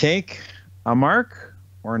take a mark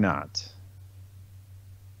or not.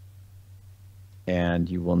 And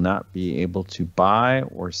you will not be able to buy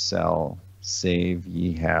or sell save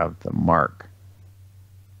ye have the mark.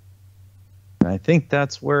 And I think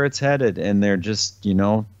that's where it's headed, and they're just, you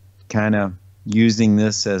know, kind of using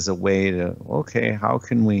this as a way to, okay, how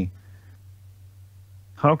can we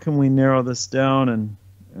narrow this down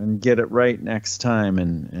and get it right next time,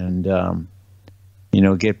 and you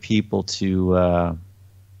know, get people to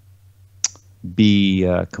be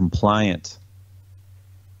compliant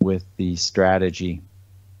with the strategy.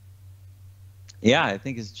 Yeah, I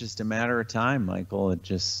think it's just a matter of time, Michael.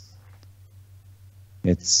 It's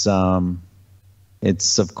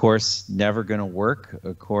of course never going to work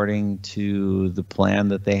according to the plan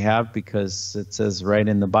that they have, because it says right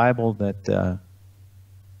in the Bible that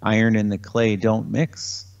iron and the clay don't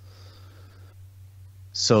mix.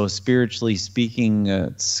 So spiritually speaking,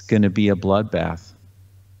 it's going to be a bloodbath.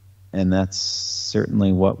 And that's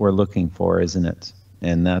certainly what we're looking for, isn't it?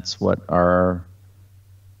 And that's what our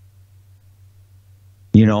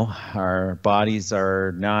bodies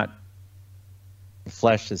are not,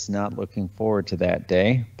 flesh is not looking forward to that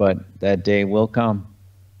day, but that day will come.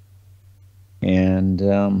 And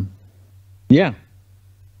yeah,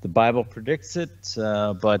 the Bible predicts it,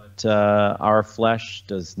 but our flesh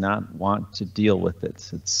does not want to deal with it.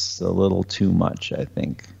 It's a little too much, I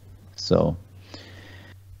think. So,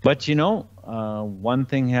 but you know, one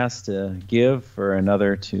thing has to give for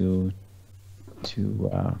another to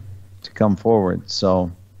come forward.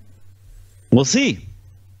 So we'll see.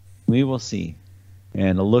 We will see.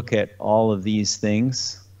 And a look at all of these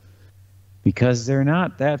things, because they're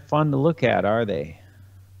not that fun to look at, are they?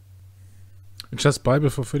 It's just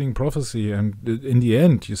Bible-fulfilling prophecy, and in the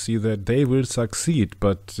end, you see that they will succeed,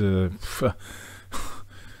 but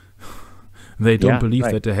they don't believe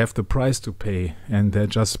that they have the price to pay, and they're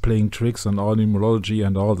just playing tricks on all numerology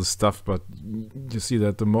and all the stuff. But you see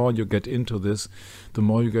that the more you get into this, the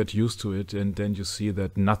more you get used to it, and then you see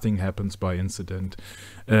that nothing happens by incident.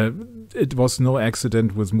 It was no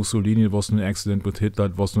accident with Mussolini, it was no accident with Hitler,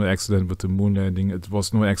 it was no accident with the moon landing, it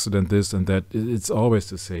was no accident this and that. It's always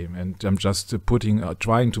the same, and I'm just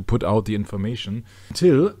trying to put out the information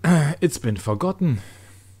till it's been forgotten.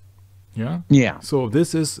 Yeah. So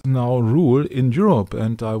this is now rule in Europe,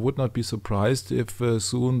 and I would not be surprised if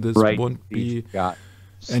soon this won't be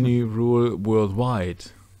any rule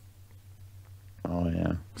worldwide. Oh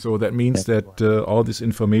yeah. So that means that all this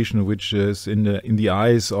information, which is in the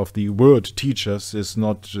eyes of the world teachers, is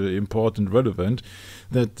not important, relevant.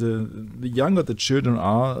 That the younger the children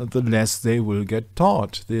are, the less they will get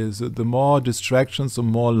taught. The more distractions, the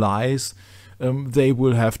more lies. They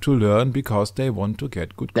will have to learn because they want to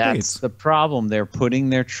get good grades. That's the problem. They're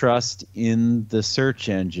putting their trust in the search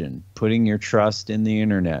engine, putting your trust in the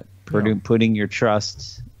internet, putting your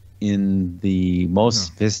trust in the most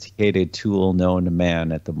sophisticated tool known to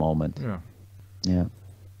man at the moment. Yeah.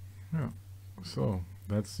 So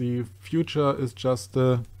that's the future, is just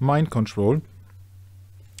mind control.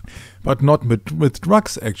 But not with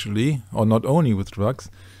drugs, actually, or not only with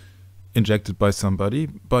drugs injected by somebody,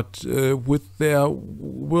 but with their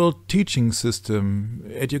world teaching system,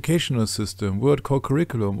 educational system, world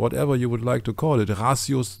co-curriculum, whatever you would like to call it,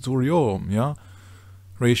 ratio studiorum,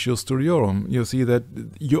 ratio studiorum. You see that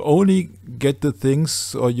you only get the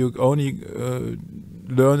things, or you only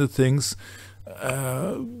learn the things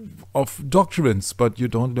of doctrines, but you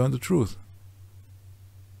don't learn the truth.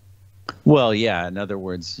 Well, yeah, in other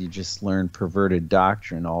words, you just learn perverted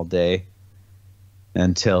doctrine all day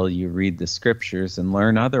until you read the scriptures and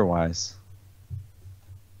learn otherwise.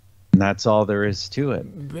 And that's all there is to it.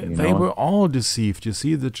 They were all deceived. You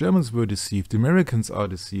see, the Germans were deceived. The Americans are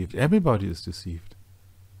deceived. Everybody is deceived.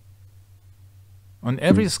 On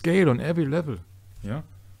every scale, on every level. Yeah.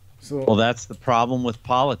 So, well, that's the problem with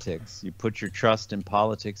politics. You put your trust in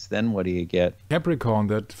politics, then what do you get? Capricorn,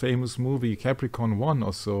 that famous movie, Capricorn 1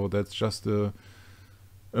 or so, that's just a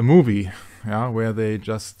movie, where they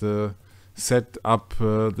just set up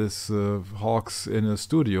this hawks in a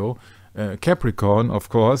studio. Capricorn, of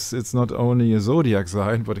course, it's not only a zodiac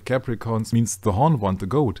sign, but Capricorn means the horned one, the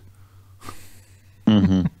goat.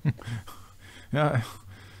 Mm-hmm. Yeah.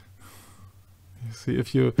 You see,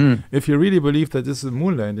 if you really believe that this is a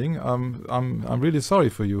moon landing, I'm really sorry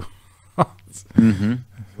for you. Mm-hmm.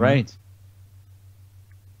 Right.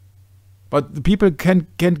 But the people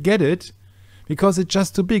can't get it because it's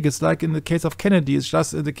just too big. It's like in the case of Kennedy, it's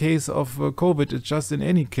just in the case of COVID, it's just in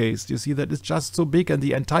any case. You see that it's just so big and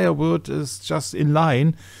the entire world is just in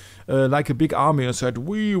line like a big army and said,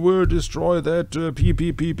 we will destroy that peep,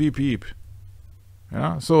 peep, peep, peep, peep.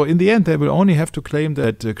 Yeah. So in the end, they will only have to claim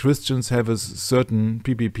that Christians have a certain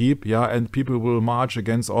peep, peep, peep, yeah, and people will march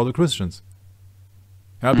against all the Christians.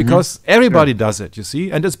 Yeah, because everybody does it, you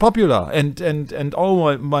see, and it's popular, and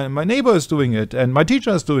all my neighbor is doing it, and my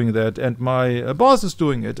teacher is doing that, and my boss is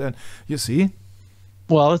doing it, and you see.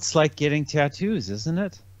 Well, it's like getting tattoos, isn't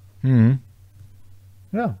it?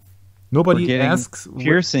 Yeah. Nobody asks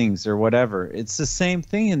piercings or whatever. It's the same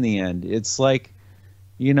thing in the end. It's like,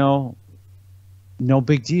 you know, no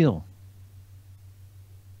big deal.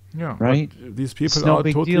 Yeah, right. These people are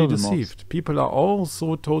totally deceived. People are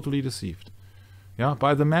also totally deceived. Yeah,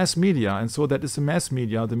 by the mass media, and so that is the mass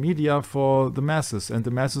media, the media for the masses, and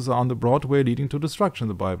the masses are on the broad way leading to destruction,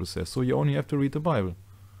 the Bible says. So you only have to read the Bible.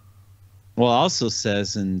 Well, it also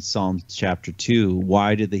says in Psalm chapter 2,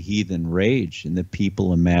 why do the heathen rage and the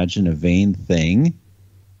people imagine a vain thing?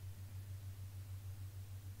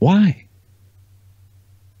 Why?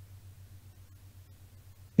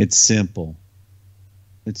 It's simple.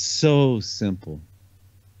 It's so simple.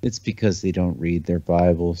 It's because they don't read their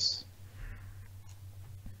Bibles.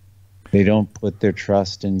 They don't put their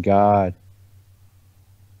trust in God.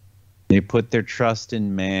 They put their trust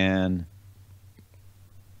in man.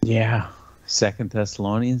 Yeah. 2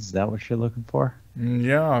 Thessalonians, is that what you're looking for?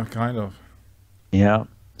 Yeah, kind of. Yeah.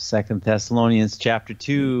 2 Thessalonians chapter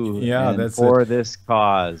 2. Yeah, and that's for it. this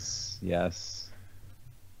cause. Yes.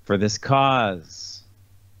 For this cause.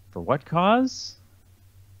 For what cause?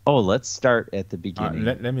 Oh, let's start at the beginning.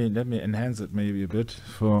 Let me enhance it maybe a bit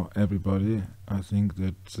for everybody. I think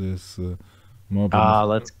that is more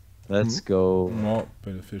let's go more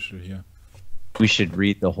beneficial here. We should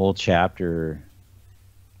read the whole chapter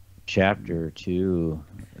 2,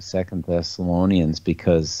 2 Thessalonians,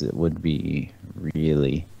 because it would be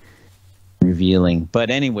really revealing. But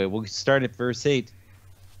anyway, we'll start at verse 8.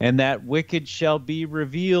 And that wicked shall be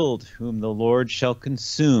revealed, whom the Lord shall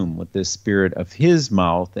consume with the spirit of his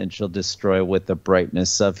mouth, and shall destroy with the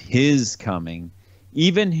brightness of his coming,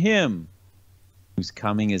 even him whose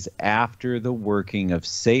coming is after the working of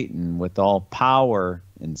Satan, with all power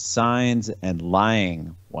and signs and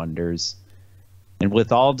lying wonders, and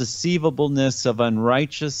with all deceivableness of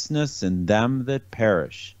unrighteousness in them that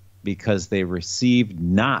perish, because they received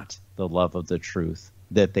not the love of the truth,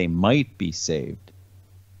 that they might be saved.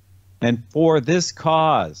 And for this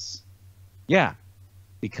cause,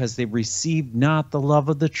 because they received not the love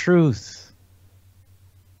of the truth,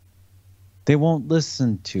 they won't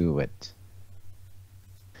listen to it.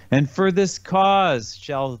 And for this cause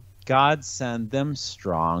shall God send them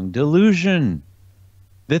strong delusion,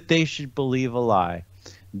 that they should believe a lie,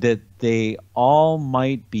 that they all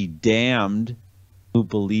might be damned who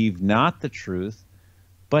believed not the truth,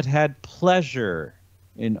 but had pleasure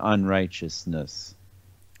in unrighteousness.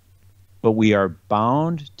 But we are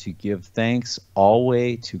bound to give thanks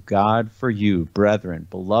always to God for you, brethren,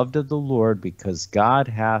 beloved of the Lord, because God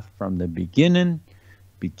hath from the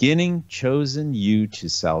beginning chosen you to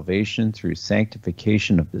salvation through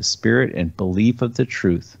sanctification of the Spirit and belief of the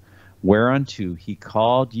truth, whereunto he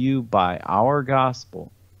called you by our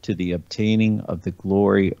gospel to the obtaining of the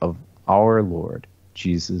glory of our Lord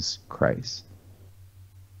Jesus Christ.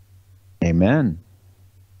 Amen.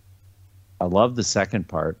 I love the second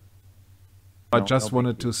part. I just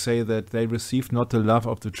wanted to say that they received not the love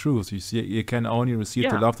of the truth. You see, you can only receive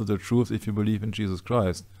the love of the truth if you believe in Jesus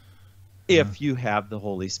Christ. If you have the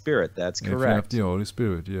Holy Spirit, that's correct. If you have the Holy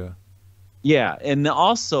Spirit, yeah. Yeah, and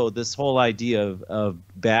also this whole idea of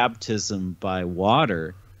baptism by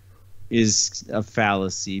water is a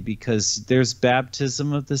fallacy, because there's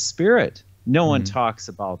baptism of the Spirit. No one talks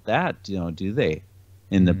about that, do they,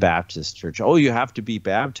 in the Baptist church? Oh, you have to be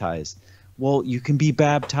baptized. Well, you can be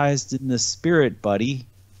baptized in the Spirit, buddy.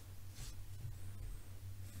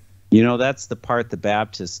 That's the part the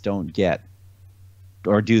Baptists don't get.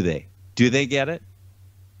 Or do they? Do they get it?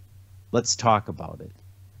 Let's talk about it.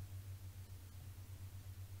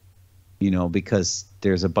 Because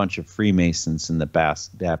there's a bunch of Freemasons in the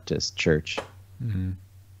Baptist church. Mm-hmm.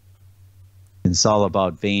 It's all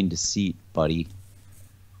about vain deceit, buddy.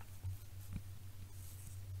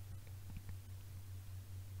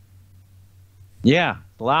 Yeah,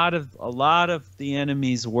 a lot of the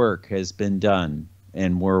enemy's work has been done,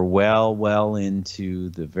 and we're well into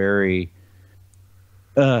the very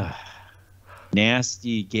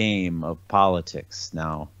nasty game of politics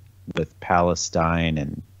now with Palestine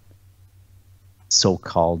and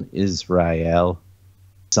so-called Israel.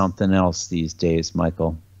 Something else these days,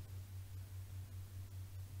 Michael.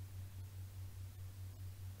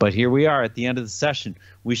 But here we are at the end of the session.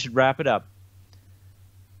 We should wrap it up.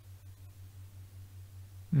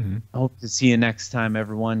 Hope to see you next time,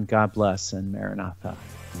 everyone. God bless and Maranatha.